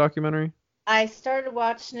seen that documentary? I started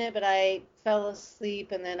watching it, but I fell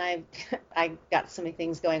asleep, and then I I got so many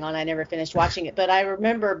things going on. I never finished watching it, but I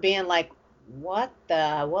remember being like, "What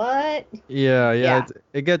the what?" Yeah, yeah, Yeah.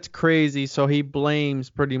 it gets crazy. So he blames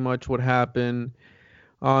pretty much what happened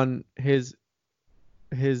on his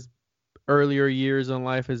earlier years in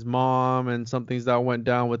life, his mom, and some things that went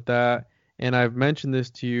down with that. And I've mentioned this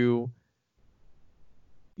to you.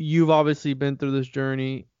 You've obviously been through this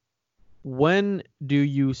journey. When do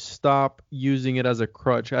you stop using it as a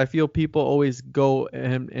crutch? I feel people always go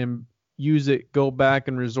and use it, go back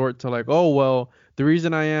and resort to like, oh well, the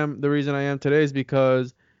reason I am today is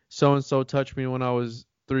because so and so touched me when I was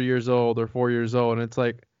 3 years old or 4 years old, and it's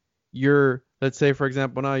like let's say for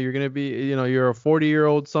example now you're gonna be, you're a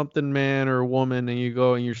 40-year-old something man or woman, and you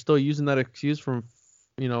go and you're still using that excuse from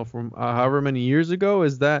however many years ago.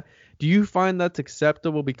 Do you find that's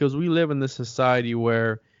acceptable? Because we live in this society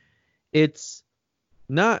where it's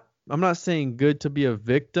not, I'm not saying good to be a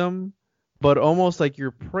victim, but almost like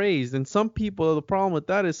you're praised. And some people, the problem with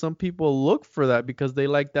that is some people look for that because they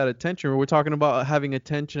like that attention. We're talking about having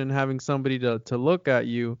attention and having somebody to look at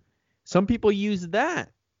you. Some people use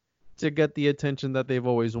that to get the attention that they've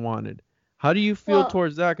always wanted. How do you feel Well,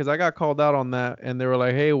 towards that? Because I got called out on that, and they were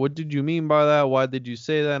like, "Hey, what did you mean by that? Why did you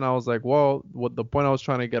say that?" And I was like, "Well, what the point I was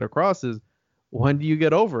trying to get across is, when do you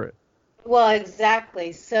get over it? well,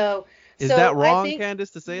 exactly. So, Is that I wrong, think Candace,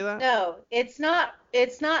 to say that?" no, it's not.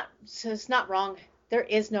 It's not wrong. There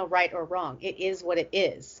is no right or wrong. It is what it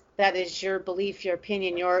is. That is your belief, your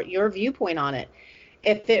opinion, your viewpoint on it.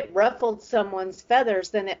 If it ruffled someone's feathers,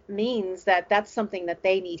 then it means that that's something that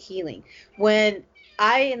they need healing. When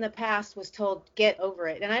I in the past was told get over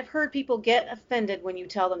it, and I've heard people get offended when you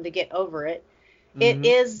tell them to get over it. It Hmm.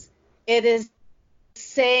 is it is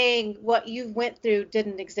saying what you went through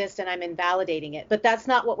didn't exist and I'm invalidating it. But that's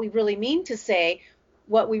not what we really mean to say.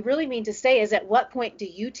 What we really mean to say is at what point do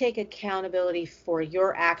you take accountability for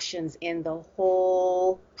your actions in the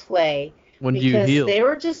whole play? When do you Because heal? they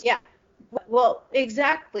were just, yeah, well,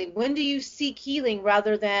 exactly. When do you seek healing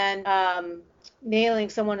rather than nailing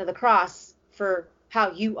someone to the cross for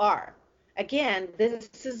how you are? Again, this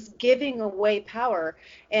is giving away power,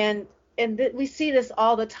 and we see this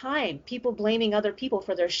all the time. People blaming other people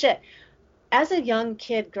for their shit. As a young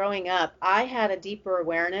kid growing up, I had a deeper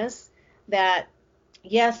awareness that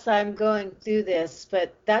yes, I'm going through this,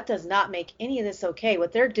 but that does not make any of this okay.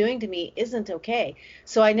 What they're doing to me isn't okay.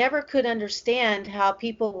 So I never could understand how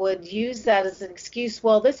people would use that as an excuse.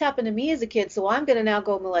 Well, this happened to me as a kid, so I'm going to now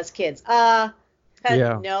go molest kids. Yeah.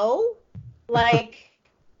 No. Like,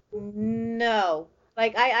 no.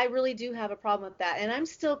 Like, I really do have a problem with that. And I'm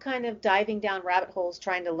still kind of diving down rabbit holes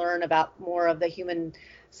trying to learn about more of the human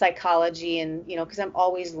psychology and, because I'm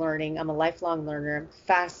always learning. I'm a lifelong learner. I'm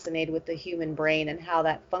fascinated with the human brain and how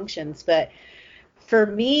that functions. But for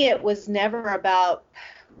me, it was never about,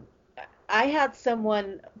 I had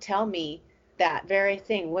someone tell me that very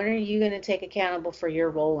thing. When are you going to take accountable for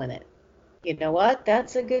your role in it? You know what?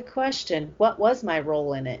 That's a good question. What was my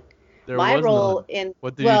role in it? There My was role none. in,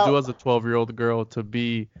 What did you do well, as a 12-year-old girl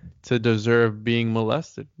to deserve being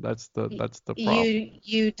molested? That's the problem.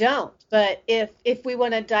 you don't. But if we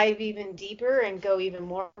want to dive even deeper and go even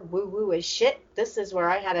more woo woo as shit, this is where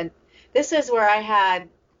I had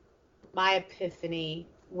my epiphany,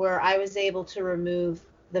 where I was able to remove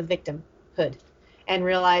the victimhood and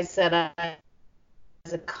realize that I,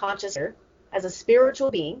 as a conscious, as a spiritual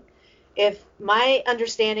being, if my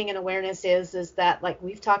understanding and awareness is that, like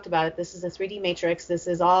we've talked about it, this is a 3D matrix, this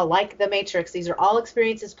is all like the matrix, these are all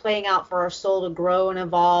experiences playing out for our soul to grow and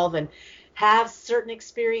evolve and have certain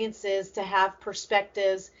experiences, to have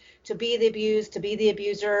perspectives, to be the abused, to be the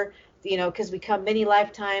abuser, because we come many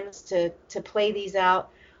lifetimes to play these out.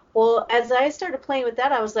 Well, as I started playing with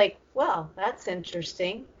that, I was like, well, that's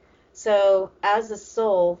interesting. So as a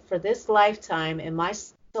soul for this lifetime in my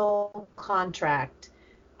soul contract,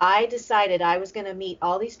 I decided I was going to meet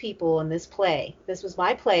all these people in this play. This was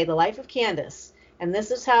my play, The Life of Candice, and this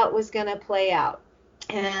is how it was going to play out.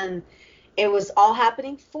 And it was all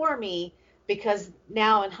happening for me, because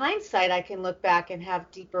now in hindsight, I can look back and have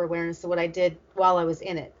deeper awareness of what I did while I was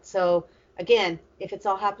in it. So again, if it's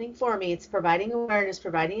all happening for me, it's providing awareness,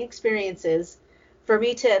 providing experiences for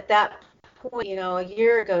me to, at that point, a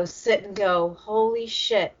year ago, sit and go, holy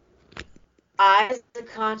shit, I, as a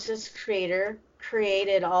conscious creator,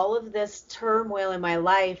 created all of this turmoil in my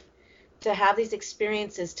life to have these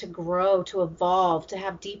experiences, to grow, to evolve, to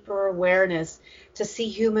have deeper awareness, to see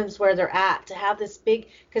humans where they're at, to have this big,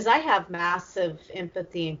 because I have massive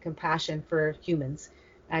empathy and compassion for humans.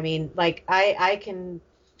 I mean, like I can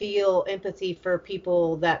feel empathy for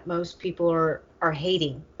people that most people are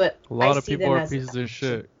hating, but A I lot of see people them are as pieces of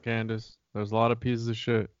shit, Candace. There's a lot of pieces of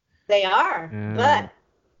shit. they are, And but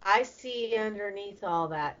I see underneath all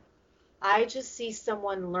that. I just see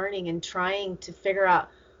someone learning and trying to figure out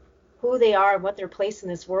who they are and what their place in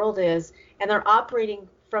this world is, and they're operating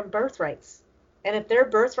from birthrights. And if their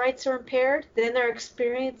birthrights are impaired, then their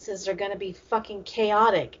experiences are going to be fucking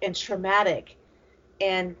chaotic and traumatic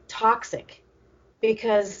and toxic.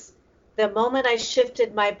 Because the moment I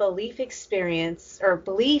shifted my belief experience or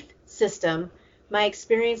belief system, my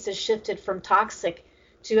experience has shifted from toxic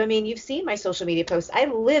to, I mean, you've seen my social media posts. I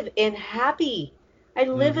live in happy. I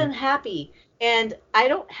live hmm in happy. And I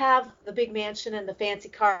don't have the big mansion and the fancy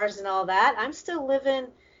cars and all that. I'm still living,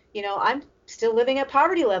 I'm still living at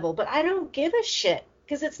poverty level, but I don't give a shit,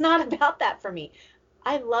 because it's not about that for me.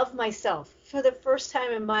 I love myself. For the first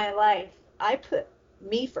time in my life, I put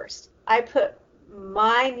me first. I put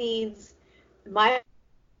my needs, my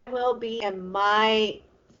well-being, and my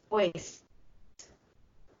voice.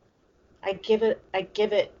 I give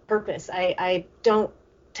it purpose. I don't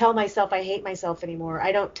tell myself I hate myself anymore.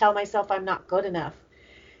 I don't tell myself I'm not good enough.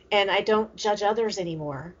 And I don't judge others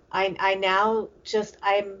anymore. I now just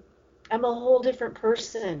I'm a whole different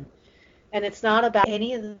person. And it's not about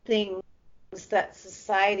any of the things that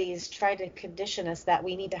society has tried to condition us that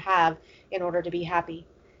we need to have in order to be happy.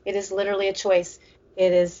 It is literally a choice.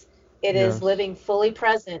 It is it is yes. living fully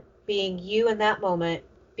present, being you in that moment,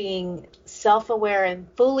 being self-aware and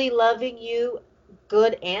fully loving you,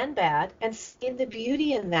 good and bad, and seeing the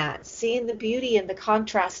beauty in that, seeing the beauty in the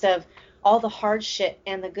contrast of all the hard shit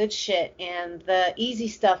and the good shit and the easy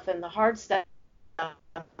stuff and the hard stuff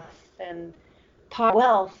and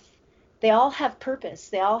wealth. They all have purpose.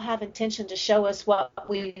 They all have intention to show us what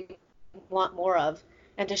we want more of,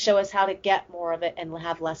 and to show us how to get more of it and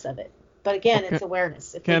have less of it. But again, Okay, it's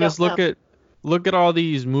awareness. If we Candace, don't know, look at all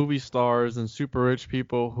these movie stars and super rich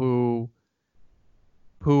people who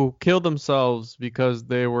killed themselves because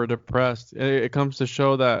they were depressed. It comes to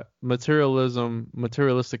show that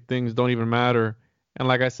materialistic things don't even matter. And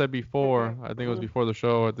like I said before, I think it was mm-hmm. before the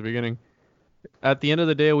show at the beginning, at the end of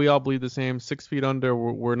the day, we all bleed the same. 6 feet under,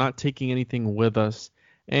 we're not taking anything with us.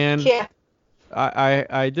 And Yeah,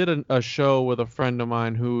 I did a show with a friend of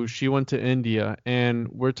mine who she went to India, and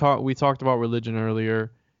we talked about religion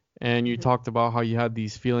earlier, and you mm-hmm. talked about how you had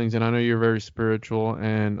these feelings, and I know you're very spiritual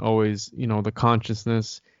and always, the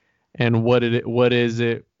consciousness and what is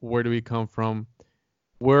it, where do we come from?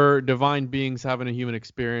 We're divine beings having a human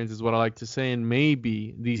experience is what I like to say, and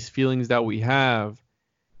maybe these feelings that we have,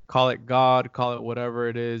 call it God, call it whatever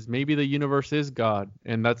it is. Maybe the universe is God,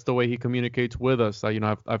 and that's the way He communicates with us.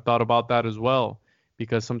 I've thought about that as well,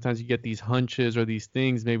 because sometimes you get these hunches or these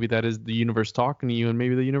things. Maybe that is the universe talking to you, and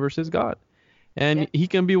maybe the universe is God, Yeah, and He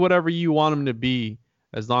can be whatever you want Him to be,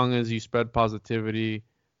 as long as you spread positivity.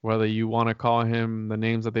 Whether you want to call Him the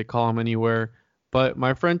names that they call Him anywhere. But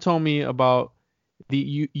my friend told me about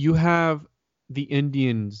you have the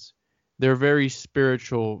Indians, they're very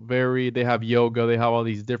spiritual, they have yoga, they have all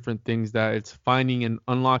these different things that it's finding and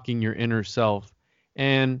unlocking your inner self.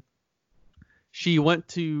 And she went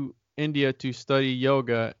to India to study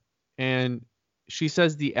yoga, and she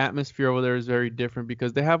says the atmosphere over there is very different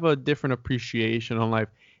because they have a different appreciation on life.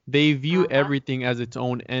 They view everything as its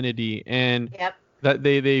own entity, and Yep. that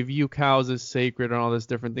they view cows as sacred and all this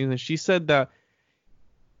different things. And she said that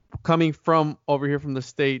coming from over here from the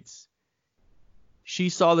States, she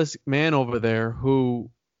saw this man over there who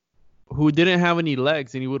didn't have any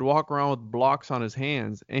legs, and he would walk around with blocks on his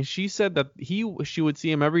hands. And she said that she would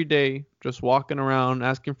see him every day just walking around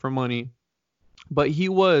asking for money, but he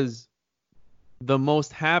was the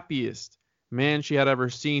most happiest man she had ever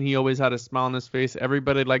seen. He always had a smile on his face.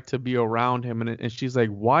 Everybody liked to be around him. And she's like,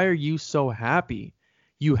 why are you so happy?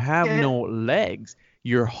 You have no legs.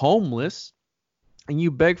 You're homeless and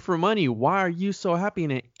you beg for money. Why are you so happy?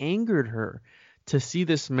 And it angered her to see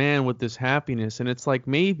this man with this happiness. And it's like,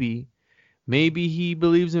 maybe he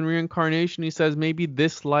believes in reincarnation. He says maybe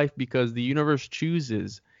this life, because the universe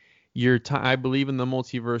chooses your time. I believe in the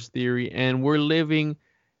multiverse theory, and we're living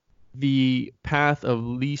the path of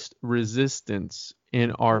least resistance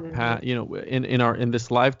in our path, in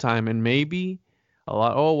this lifetime. And maybe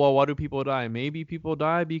why do people die? Maybe people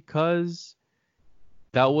die because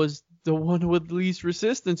that was the one with least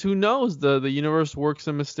resistance. Who knows? The universe works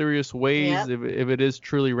in mysterious ways. If it is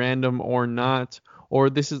truly random or not, or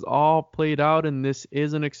this is all played out and this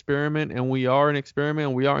is an experiment and we are an experiment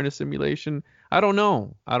and we are in a simulation. I don't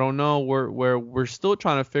know. We're still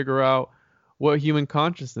trying to figure out what human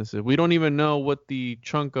consciousness is. We don't even know what the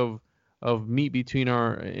chunk of meat between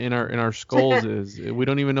our skulls is. We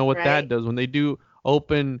don't even know what that does. When they do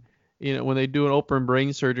an open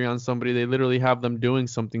brain surgery on somebody, they literally have them doing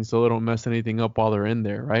something so they don't mess anything up while they're in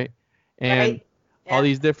there, right? And all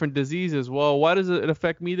these different diseases. Well, why does it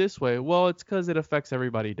affect me this way? Well, it's because it affects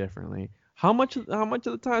everybody differently. How much of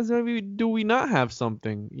the times maybe do we not have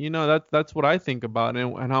something? That's what I think about,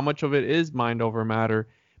 and how much of it is mind over matter,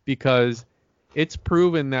 because it's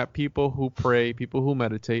proven that people who pray, people who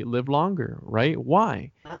meditate live longer, right?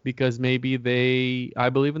 Why? Because maybe I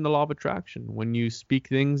believe in the law of attraction. When you speak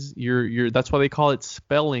things, that's why they call it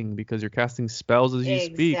spelling, because you're casting spells as you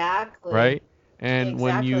speak, right? And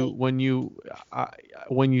when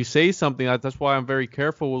you say something, that's why I'm very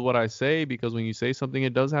careful with what I say, because when you say something,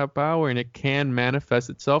 it does have power and it can manifest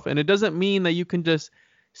itself. And it doesn't mean that you can just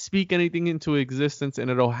speak anything into existence and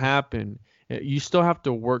it'll happen. You still have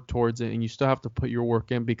to work towards it, and you still have to put your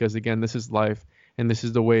work in, because again, this is life and this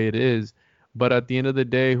is the way it is. But at the end of the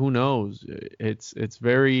day, who knows? It's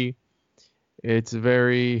very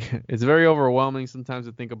overwhelming sometimes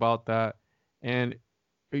to think about that. And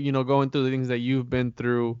going through the things that you've been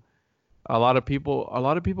through, a lot of people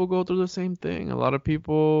go through the same thing. A lot of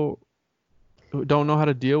people don't know how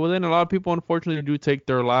to deal with it, and a lot of people unfortunately do take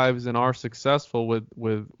their lives and are successful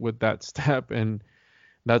with that step, and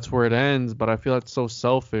that's where it ends. But I feel that's so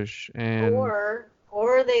selfish. And or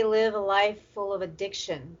they live a life full of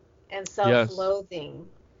addiction and self-loathing.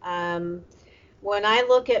 When I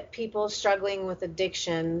look at people struggling with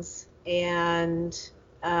addictions and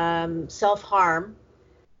self-harm,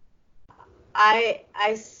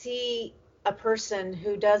 I see a person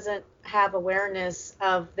who doesn't have awareness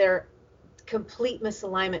of their complete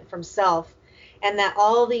misalignment from self, and that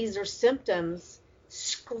all these are symptoms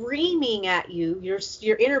screaming at you.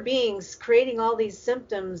 Your inner being's creating all these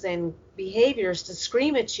symptoms and behaviors to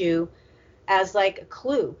scream at you as like a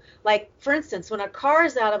clue. Like, for instance, when a car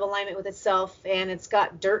is out of alignment with itself and it's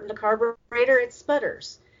got dirt in the carburetor, it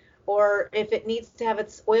sputters. Or if it needs to have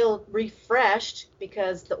its oil refreshed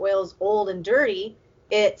because the oil is old and dirty,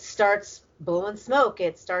 it starts blowing smoke.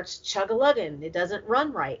 It starts chug-a-lugging. It doesn't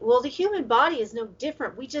run right. Well, the human body is no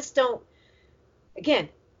different. We just don't, again,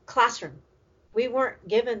 classroom. We weren't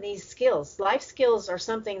given these skills. Life skills are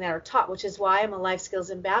something that are taught, which is why I'm a life skills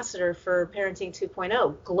ambassador for Parenting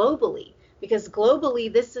 2.0 globally, because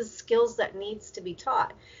globally this is skills that needs to be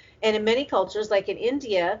taught. And in many cultures, like in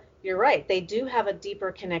India, you're right, they do have a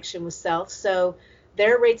deeper connection with self. So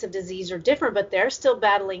their rates of disease are different, but they're still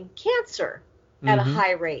battling cancer at a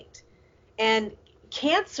high rate. And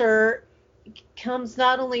cancer comes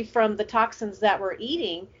not only from the toxins that we're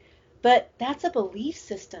eating, but that's a belief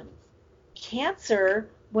system. Cancer,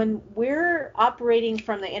 when we're operating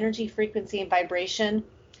from the energy, frequency, and vibration,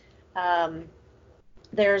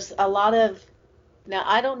 there's a lot of, now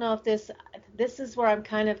I don't know if this is where I'm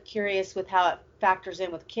kind of curious with how it factors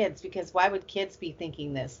in with kids, because why would kids be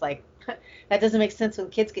thinking this? Like, that doesn't make sense when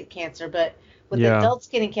kids get cancer, but with adults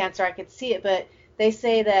getting cancer, I could see it. But they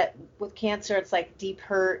say that with cancer, it's like deep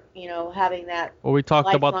hurt, having that Well, we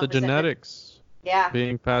talked about lifelong the resentment. genetics Yeah.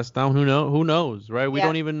 being passed down. Who knows, right? We Yeah.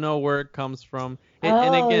 don't even know where it comes from.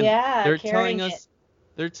 And Oh, again, yeah. they're Carrying telling it. us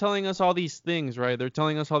they're telling us all these things, right? They're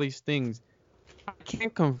telling us all these things. I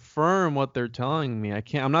can't confirm what they're telling me. I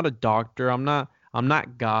can't. I'm not a doctor. I'm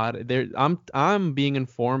not God. I'm being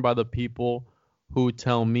informed by the people who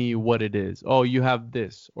tell me what it is. Oh, you have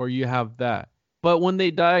this or you have that. But when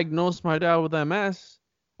they diagnosed my dad with MS,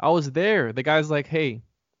 I was there. The guy's like, "Hey,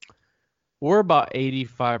 we're about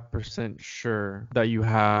 85% sure that you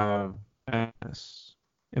have MS."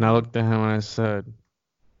 And I looked at him and I said,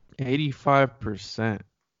 85%.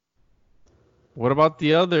 What about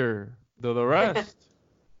the rest?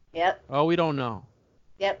 Yep. Oh, we don't know.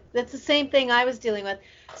 Yep. That's the same thing I was dealing with.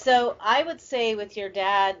 So I would say with your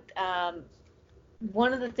dad,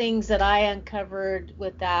 one of the things that I uncovered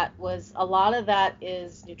with that was a lot of that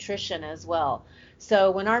is nutrition as well.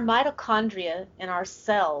 So when our mitochondria and our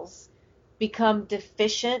cells become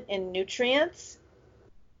deficient in nutrients,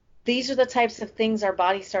 these are the types of things our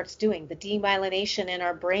body starts doing. The demyelination in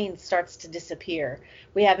our brain starts to disappear.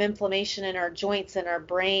 We have inflammation in our joints and our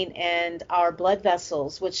brain and our blood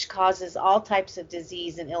vessels, which causes all types of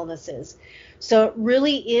disease and illnesses. So it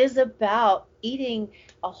really is about eating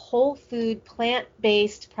a whole food,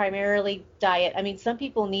 plant-based primarily diet. I mean, some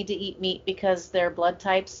people need to eat meat because they're blood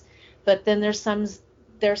types, but then there's some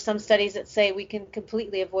studies that say we can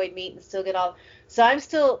completely avoid meat and still get all.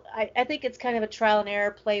 So I think it's kind of a trial and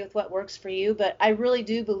error play with what works for you, but I really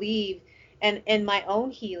do believe, and in my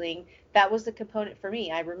own healing, that was the component for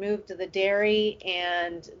me. I removed the dairy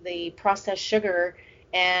and the processed sugar,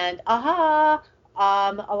 and a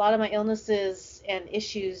lot of my illnesses and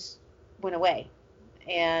issues went away.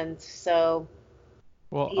 And so,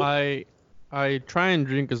 Well, yeah. I try and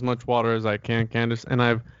drink as much water as I can, Candace, and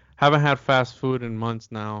I haven't had fast food in months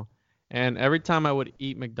now. And every time I would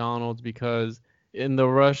eat McDonald's because you're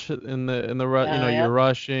Yep.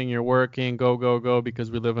 rushing, you're working, go go go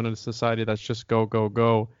because we live in a society that's just go go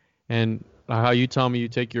go. And how you tell me you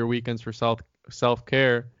take your weekends for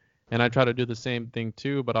self-care, and I try to do the same thing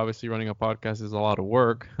too, but obviously running a podcast is a lot of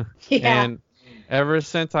work. Yeah. And ever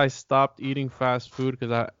since I stopped eating fast food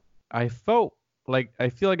because I felt like I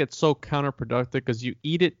feel like it's so counterproductive because you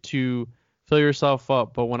eat it to fill yourself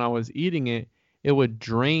up, but when I was eating it, it would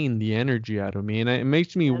drain the energy out of me, and it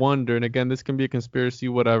makes me Yep. wonder. And again, this can be a conspiracy,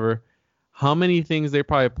 whatever. How many things they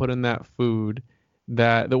probably put in that food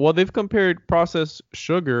well, they've compared processed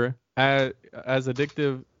sugar as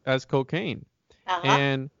addictive as cocaine, Uh-huh.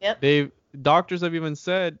 and Yep. they doctors have even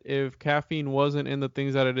said if caffeine wasn't in the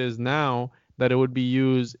things that it is now, that it would be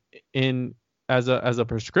used in as a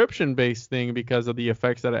prescription based thing because of the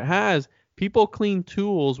effects that it has. People clean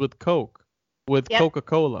tools with with Yep.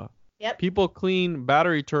 Coca-Cola. Yep. People clean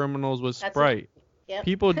battery terminals with That's it. Sprite. Yep.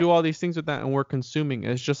 People do all these things with that, and we're consuming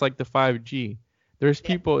it. It's just like the 5G. There's Yep.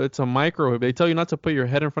 people, it's a microwave. They tell you not to put your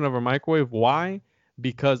head in front of a microwave. Why?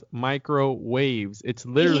 Because microwaves. It's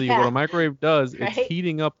literally what Yeah. a microwave does. It's Right.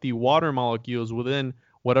 heating up the water molecules within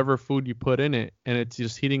whatever food you put in it, and it's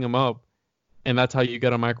just heating them up, and that's how you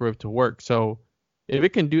get a microwave to work. So if it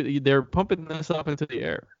can do, they're pumping this up into the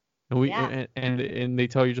air, and Yeah. and they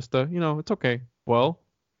tell you just to, it's okay. Well,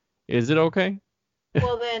 is it okay?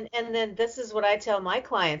 Well, and then this is what I tell my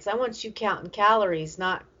clients. I want you counting calories,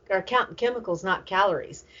 not or counting chemicals, not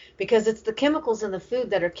calories, because it's the chemicals in the food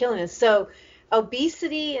that are killing us. So,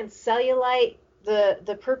 obesity and cellulite,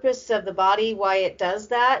 the purpose of the body, why it does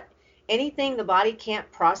that, anything the body can't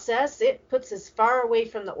process, it puts as far away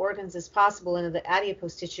from the organs as possible into the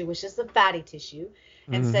adipose tissue, which is the fatty tissue,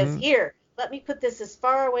 and says, Mm-hmm. here, let me put this as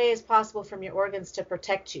far away as possible from your organs to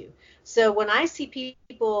protect you. So when I see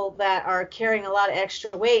people that are carrying a lot of extra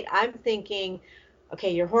weight, I'm thinking,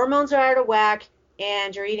 okay, your hormones are out of whack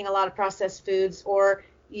and you're eating a lot of processed foods, or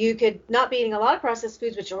you could not be eating a lot of processed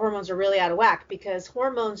foods, but your hormones are really out of whack because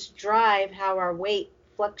hormones drive how our weight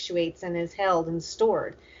fluctuates and is held and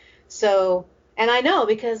stored. So, and I know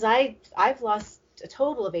because I've lost a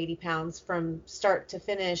total of 80 pounds from start to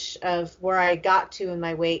finish of where I got to in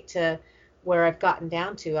my weight to where I've gotten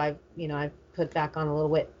down to. I've put back on a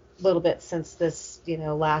little bit since this,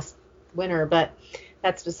 last winter, but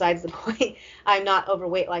that's besides the point. I'm not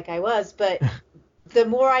overweight like I was, but the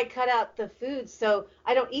more I cut out the foods, so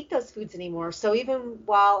I don't eat those foods anymore. So even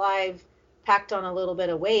while I've packed on a little bit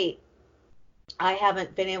of weight, I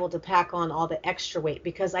haven't been able to pack on all the extra weight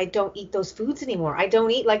because I don't eat those foods anymore. I don't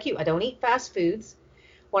eat like you. I don't eat fast foods.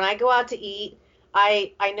 When I go out to eat,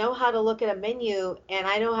 I know how to look at a menu and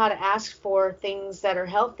I know how to ask for things that are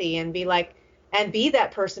healthy and be like, and be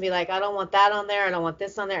that person, be like, I don't want that on there. I don't want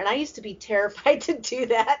this on there. And I used to be terrified to do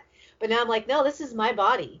that. But now I'm like, no, this is my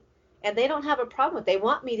body. And they don't have a problem with it. They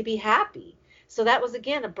want me to be happy. So that was,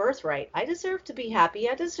 again, a birthright. I deserve to be happy.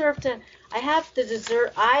 I have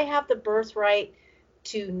the birthright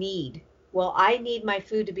to need. Well, I need my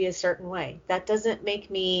food to be a certain way. That doesn't make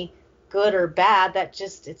me good or bad.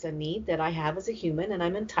 It's a need that I have as a human, and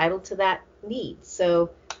I'm entitled to that need. So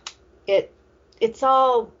it's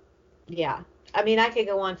all, yeah. I mean, I could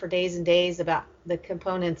go on for days and days about the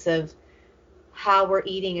components of how we're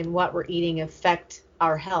eating and what we're eating affect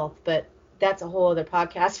our health, but that's a whole other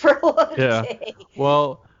podcast for another day.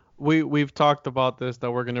 Well, we've talked about this, that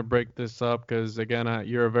we're gonna break this up because, again,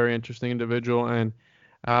 you're a very interesting individual, and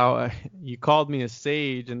you called me a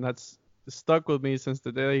sage, and that's stuck with me since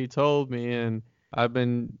the day you told me. And I've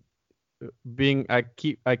been I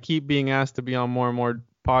keep being asked to be on more and more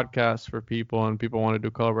podcasts for people, and people want to do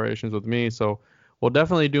collaborations with me. So we'll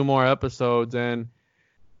definitely do more episodes. And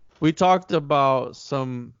we talked about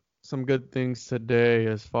some good things today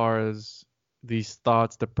as far as these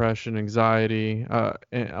thoughts, depression, anxiety. I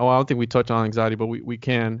don't think we touch on anxiety, but we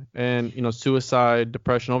can. And, suicide,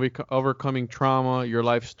 depression, overcoming trauma, your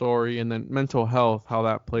life story, and then mental health, how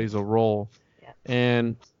that plays a role. Yeah.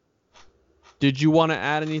 And did you want to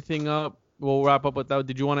add anything up? We'll wrap up with that.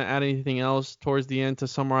 Did you want to add anything else towards the end to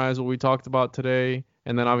summarize what we talked about today?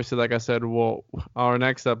 And then obviously, like I said, our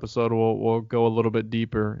next episode, we'll go a little bit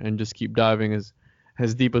deeper and just keep diving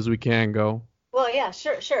as deep as we can go. Well, yeah,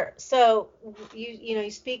 sure. So you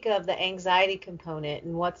speak of the anxiety component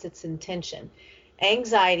and what's its intention.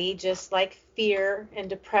 Anxiety, just like fear and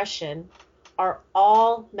depression, are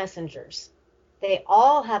all messengers. They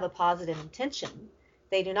all have a positive intention.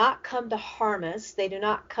 They do not come to harm us. They do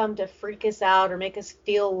not come to freak us out or make us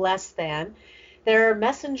feel less than. They're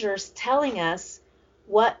messengers telling us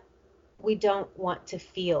what we don't want to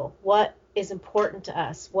feel, what is important to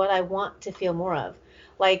us, what I want to feel more of.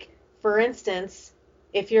 Like, for instance,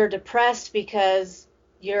 if you're depressed because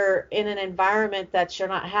you're in an environment that you're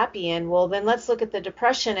not happy in, well, then let's look at the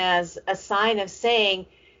depression as a sign of saying,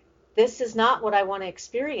 this is not what I want to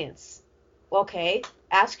experience. Okay,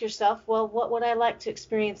 ask yourself, well, what would I like to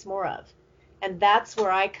experience more of? And that's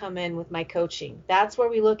where I come in with my coaching. That's where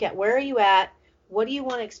we look at, where are you at? What do you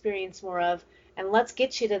want to experience more of? And let's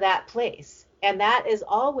get you to that place. And that is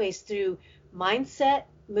always through mindset,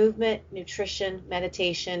 movement, nutrition,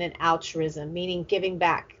 meditation, and altruism, meaning giving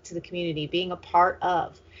back to the community, being a part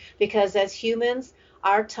of. Because as humans,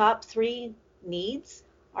 our top 3 needs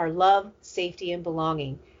are love, safety, and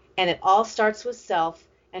belonging. And it all starts with self,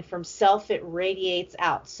 and from self it radiates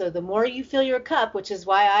out. So the more you fill your cup, which is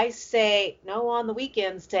why I say no on the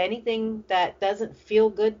weekends to anything that doesn't feel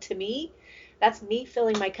good to me, that's me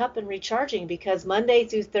filling my cup and recharging, because Monday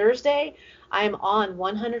through Thursday, I'm on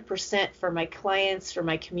 100% for my clients, for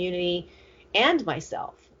my community, and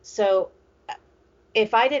myself. So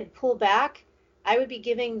if I didn't pull back, I would be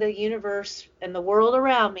giving the universe and the world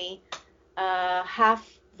around me a half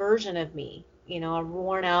version of me, a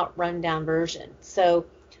worn out, run down version. So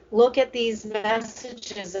look at these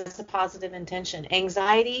messages as a positive intention.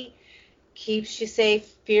 Anxiety keeps you safe.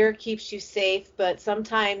 Fear keeps you safe. But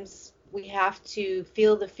sometimes we have to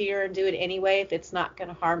feel the fear and do it anyway if it's not going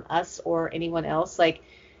to harm us or anyone else. Like,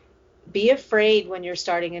 be afraid when you're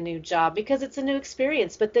starting a new job because it's a new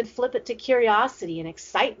experience, but then flip it to curiosity and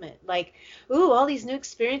excitement. Like, ooh, all these new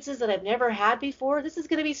experiences that I've never had before. This is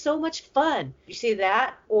going to be so much fun. You see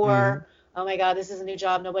that? Or, oh my God, this is a new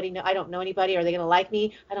job. I don't know anybody. Are they going to like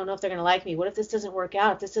me? I don't know if they're going to like me. What if this doesn't work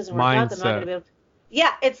out? If this doesn't work out, then I'm not going to be able to.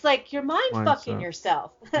 Yeah, it's like you're fucking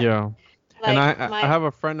yourself. Yeah. Like, and I have a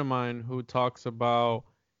friend of mine who talks about,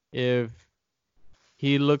 if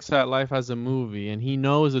he looks at life as a movie and he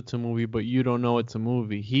knows it's a movie, but you don't know it's a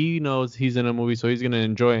movie. He knows he's in a movie, so he's going to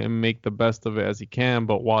enjoy it and make the best of it as he can.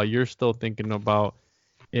 But while you're still thinking about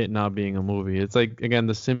it not being a movie, it's like, again,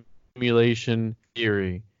 the simulation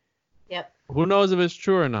theory. Yep. Who knows if it's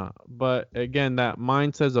true or not? But again, that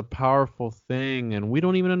mindset is a powerful thing, and we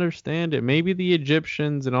don't even understand it. Maybe the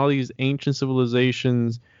Egyptians and all these ancient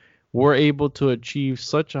civilizations were able to achieve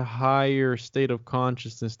such a higher state of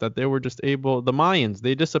consciousness that they were just able, the Mayans,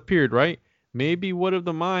 they disappeared, right? Maybe what if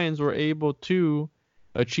the Mayans were able to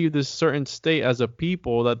achieve this certain state as a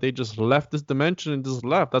people, that they just left this dimension and just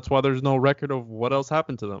left? That's why there's no record of what else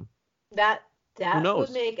happened to them. That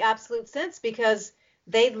would make absolute sense, because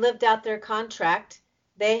they lived out their contract.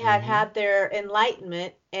 They had their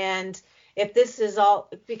enlightenment. And if this is all,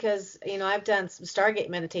 because, I've done some Stargate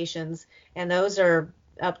meditations, and those are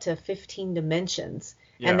up to 15 dimensions.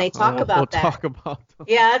 And they talk we'll about that. Talk about them.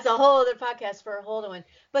 Yeah, that's a whole other podcast for a whole other one.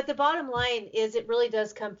 But the bottom line is it really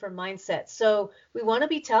does come from mindset. So we want to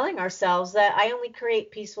be telling ourselves that I only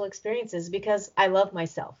create peaceful experiences because I love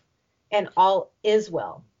myself and all is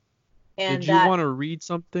well. And Did you want to read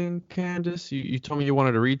something, Candice? You told me you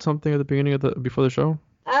wanted to read something at the beginning of before the show.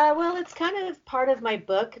 Well, it's kind of part of my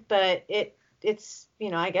book, but it's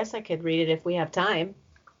I guess I could read it if we have time.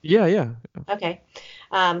 Yeah. Okay.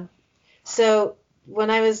 So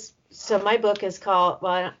my book is called,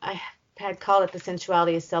 well, I had called it The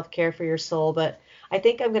Sensuality of Self-Care for Your Soul, but I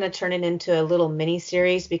think I'm going to turn it into a little mini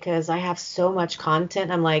series because I have so much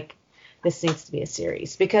content. I'm like, this needs to be a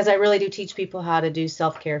series because I really do teach people how to do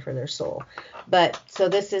self-care for their soul. But so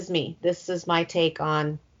this is me. This is my take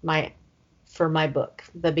on my book,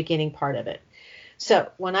 the beginning part of it.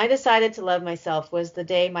 So when I decided to love myself was the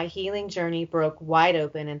day my healing journey broke wide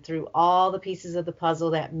open and threw all the pieces of the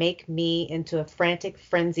puzzle that make me into a frantic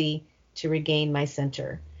frenzy to regain my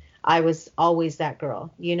center. I was always that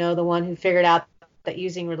girl, the one who figured out that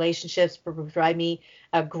using relationships would provide me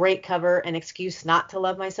a great cover and excuse not to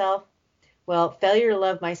love myself. Well, failure to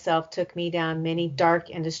love myself took me down many dark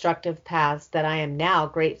and destructive paths that I am now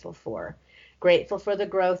grateful for. Grateful for the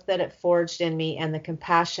growth that it forged in me and the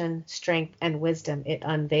compassion, strength, and wisdom it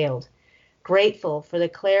unveiled. Grateful for the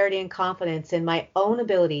clarity and confidence in my own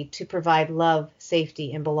ability to provide love,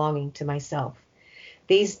 safety, and belonging to myself.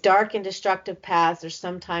 These dark and destructive paths are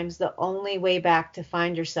sometimes the only way back to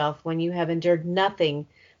find yourself when you have endured nothing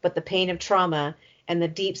but the pain of trauma and the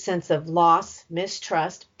deep sense of loss,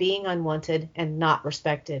 mistrust, being unwanted, and not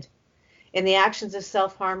respected. In the actions of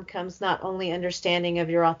self-harm comes not only understanding of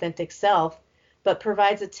your authentic self, but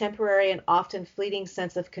provides a temporary and often fleeting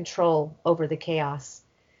sense of control over the chaos.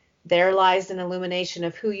 There lies an illumination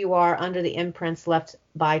of who you are under the imprints left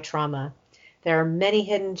by trauma. There are many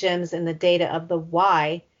hidden gems in the data of the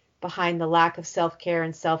why behind the lack of self-care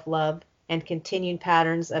and self-love and continued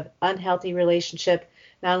patterns of unhealthy relationship,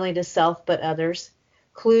 not only to self but others.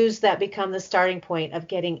 Clues that become the starting point of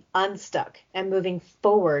getting unstuck and moving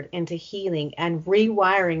forward into healing and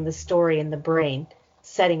rewiring the story in the brain,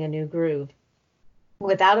 setting a new groove.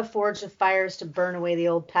 Without a forge of fires to burn away the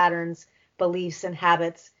old patterns, beliefs, and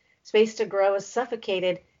habits, space to grow is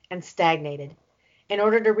suffocated and stagnated. In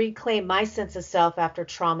order to reclaim my sense of self after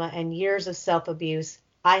trauma and years of self-abuse,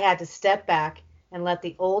 I had to step back and let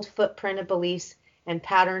the old footprint of beliefs and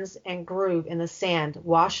patterns and groove in the sand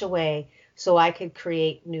wash away so I could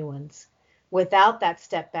create new ones. Without that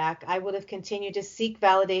step back, I would have continued to seek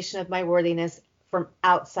validation of my worthiness from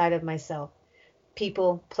outside of myself,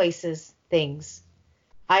 people, places, things.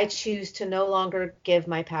 I choose to no longer give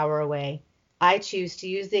my power away. I choose to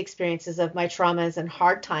use the experiences of my traumas and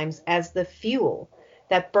hard times as the fuel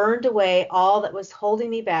that burned away all that was holding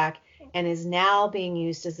me back and is now being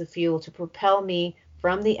used as the fuel to propel me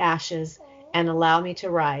from the ashes and allow me to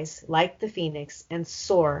rise like the phoenix and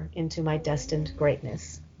soar into my destined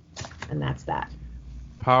greatness. And that's that.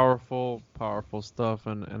 Powerful stuff.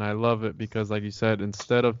 And I love it because, like you said,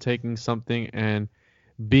 instead of taking something and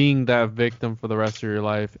being that victim for the rest of your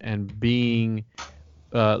life and being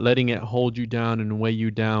letting it hold you down and weigh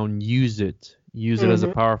you down, use it as a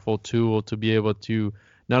powerful tool to be able to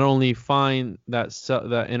not only find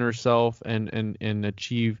that inner self and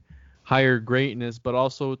achieve higher greatness, but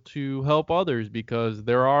also to help others, because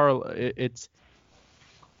it's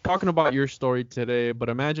talking about your story today, but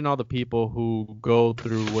imagine all the people who go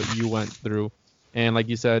through what you went through, and like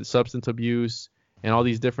you said, substance abuse and all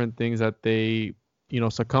these different things that they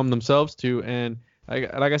succumb themselves to. And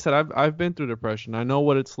like I said, I've been through depression. I know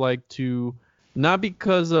what it's like to, not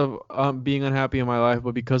because of being unhappy in my life,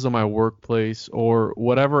 but because of my workplace or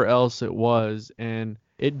whatever else it was. And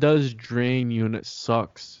it does drain you, and it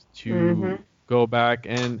sucks to go back.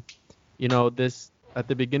 And this at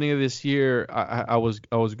the beginning of this year, I was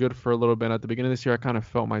good for a little bit. At the beginning of this year, I kind of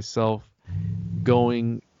felt myself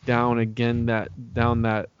going down again,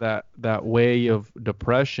 that way of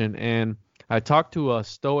depression. And I talked to a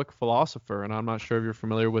Stoic philosopher, and I'm not sure if you're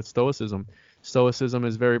familiar with Stoicism. Stoicism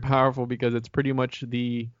is very powerful because it's pretty much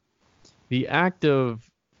the act of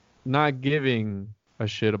not giving a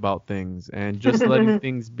shit about things and just letting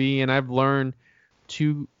things be. And I've learned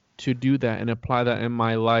to do that and apply that in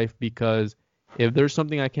my life, because if there's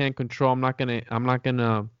something I can't control, I'm not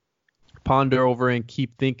gonna ponder over and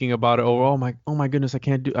keep thinking about it. Oh my goodness, I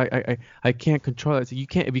can't control it. So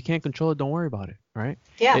if you can't control it, don't worry about it. Right?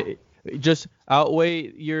 Yeah. Just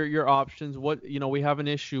outweigh your options. What we have an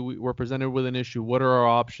issue. We're presented with an issue. What are our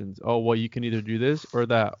options? Oh, well, you can either do this or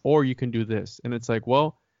that, or you can do this. And it's like,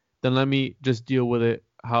 well, then let me just deal with it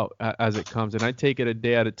as it comes. And I take it a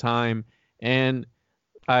day at a time. And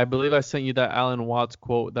I believe I sent you that Alan Watts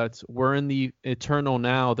quote. That's we're in the eternal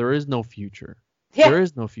now. There is no future. Yeah. There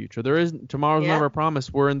is no future. Tomorrow's Yeah. never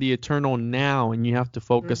promised. We're in the eternal now, and you have to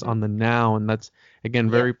focus on the now, and that's again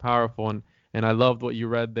Yeah. very powerful. And I loved what you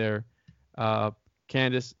read there,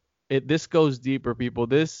 Candice. This goes deeper, people.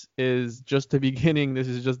 This is just the beginning. This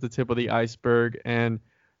is just the tip of the iceberg, and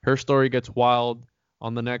her story gets wild.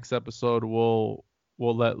 On the next episode, we'll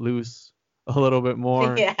let loose a little bit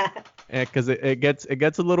more, Yeah. because it gets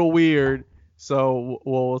a little weird. So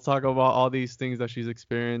we'll talk about all these things that she's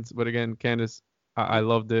experienced. But again, Candice, I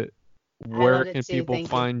loved it. I Where loved it can too. people Thank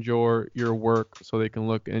you. find your work so they can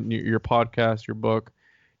look at your podcast, your book,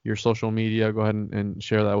 your social media? Go ahead and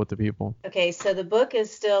share that with the people. Okay, so the book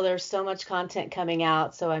is still, there's so much content coming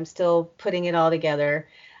out, so I'm still putting it all together.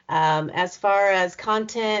 As far as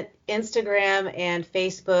content, Instagram and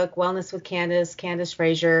Facebook, Wellness with Candice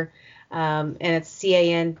Frazier, and it's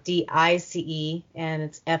Candice, and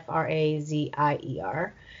it's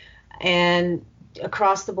Frazier. And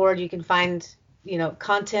across the board, you can find,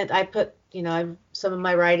 content. I put, some of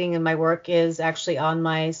my writing and my work is actually on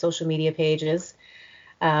my social media pages.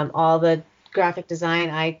 All the graphic design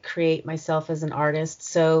I create myself as an artist.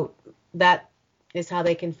 So that is how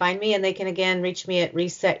they can find me. And they can, again, reach me at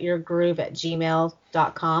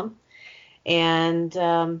resetyourgroove@gmail.com.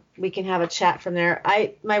 And we can have a chat from there.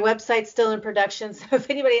 My website's still in production, so if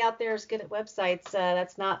anybody out there is good at websites,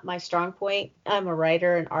 that's not my strong point. I'm a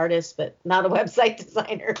writer and artist, but not a website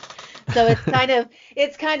designer. So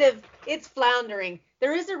it's floundering.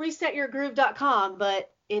 There is a resetyourgroove.com,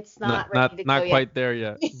 but it's not ready to go not yet. quite there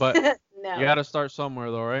yet. But No. you got to start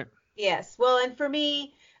somewhere, though, right? Yes. Well, and for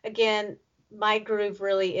me, again, my groove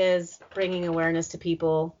really is bringing awareness to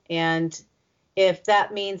people. And if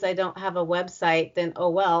that means I don't have a website, then, oh,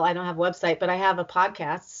 well, I don't have a website, but I have a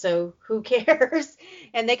podcast. So who cares?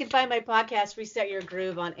 And they can find my podcast, Reset Your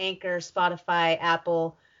Groove, on Anchor, Spotify,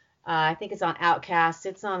 Apple. I think it's on Outcast.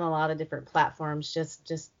 It's on a lot of different platforms.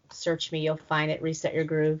 Just search me. You'll find it, Reset Your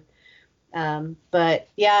Groove. But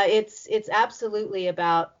yeah, it's absolutely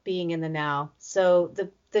about being in the now. So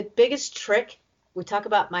the biggest trick, we talk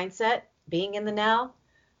about mindset, being in the now.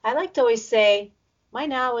 I like to always say, my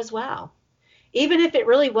now is wow. Even if it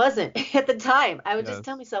really wasn't at the time, I would just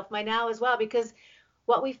tell myself, my now is wow, because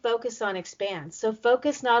what we focus on expands. So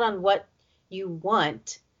focus not on what you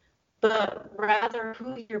want, but rather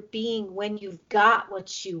who you're being when you've got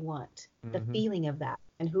what you want, the feeling of that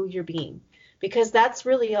and who you're being. Because that's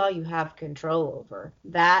really all you have control over.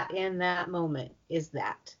 That in that moment is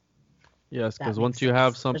that. Yes, because once you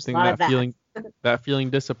have something, that feeling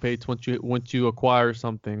dissipates once you acquire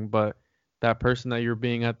something, but that person that you're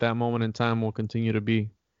being at that moment in time will continue to be.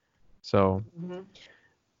 So,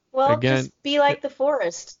 well, again, just be like the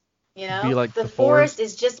forest. Be like the forest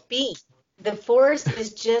is just being. The forest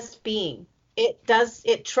is just being.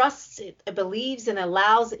 It trusts, it believes and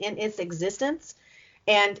allows in its existence.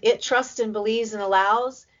 And it trusts and believes and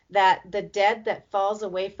allows that the dead that falls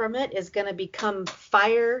away from it is going to become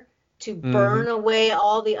fire to burn away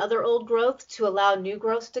all the other old growth to allow new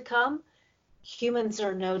growth to come. Humans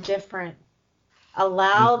are no different.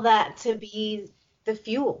 Allow that to be the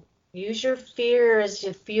fuel. Use your fear as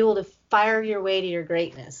your fuel to fire your way to your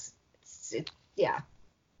greatness. Yeah.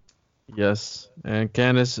 Yes. And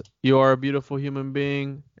Candice, you are a beautiful human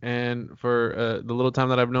being. And for the little time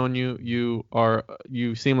that I've known you, you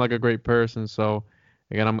seem like a great person. So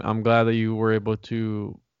again, I'm glad that you were able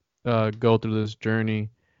to go through this journey.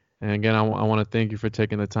 And again, I want to thank you for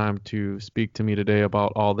taking the time to speak to me today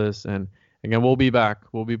about all this. And again, we'll be back.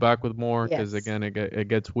 We'll be back with more because again, it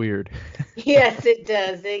gets weird. Yes, it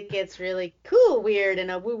does. It gets really cool, weird in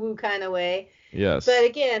a woo-woo kind of way. Yes. But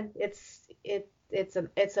again, it's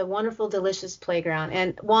a wonderful, delicious playground.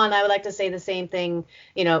 And Juan, I would like to say the same thing.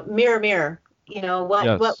 Mirror, mirror.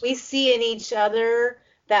 What we see in each other,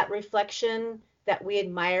 that reflection that we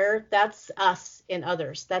admire, that's us in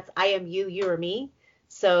others. That's I am you, you are me.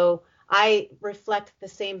 So I reflect the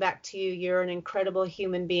same back to you. You're an incredible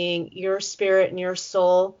human being. Your spirit and your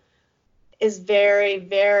soul is very,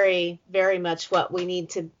 very, very much what we need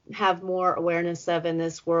to have more awareness of in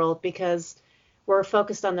this world, because we're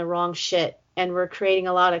focused on the wrong shit and we're creating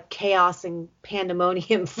a lot of chaos and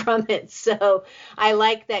pandemonium from it. So I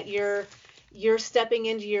like that you're stepping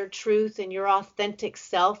into your truth and your authentic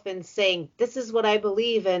self and saying, this is what I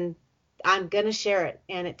believe and I'm going to share it.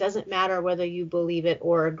 And it doesn't matter whether you believe it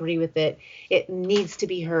or agree with it. It needs to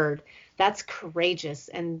be heard. That's courageous.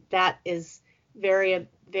 And that is very,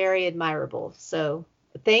 very admirable. So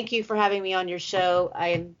thank you for having me on your show. I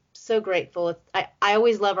am so grateful. I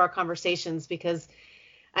always love our conversations because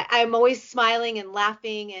I'm always smiling and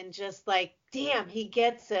laughing and just like damn, he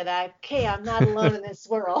gets it. I'm not alone in this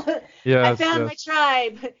world. I Yes, found my yes,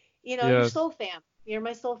 tribe. Your yes. soul fam. You're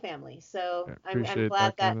my soul family. I So I'm appreciate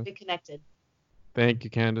glad that, that Candice. we connected. Thank you,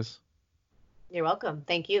 Candice. You're welcome.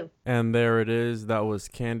 Thank you. And there it is. That was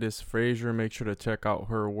Candice Frazier. Make sure to check out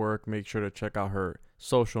her work. Make sure to check out her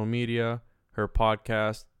social media, her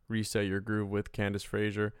podcast, Reset Your Groove with Candice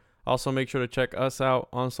Frazier. Also, make sure to check us out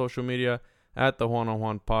on social media at the Juan on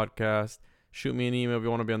Juan Podcast. Shoot me an email if you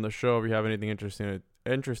want to be on the show, if you have anything interesting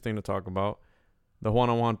to talk about. The Juan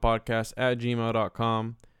on Juan Podcast at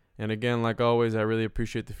gmail.com. And again, like always, I really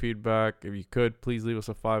appreciate the feedback. If you could, please leave us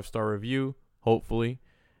a 5-star review, hopefully.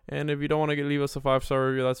 And if you don't want to leave us a 5-star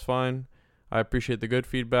review, that's fine. I appreciate the good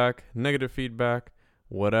feedback, negative feedback,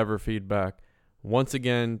 whatever feedback. Once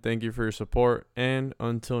again, thank you for your support, and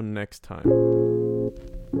until next time.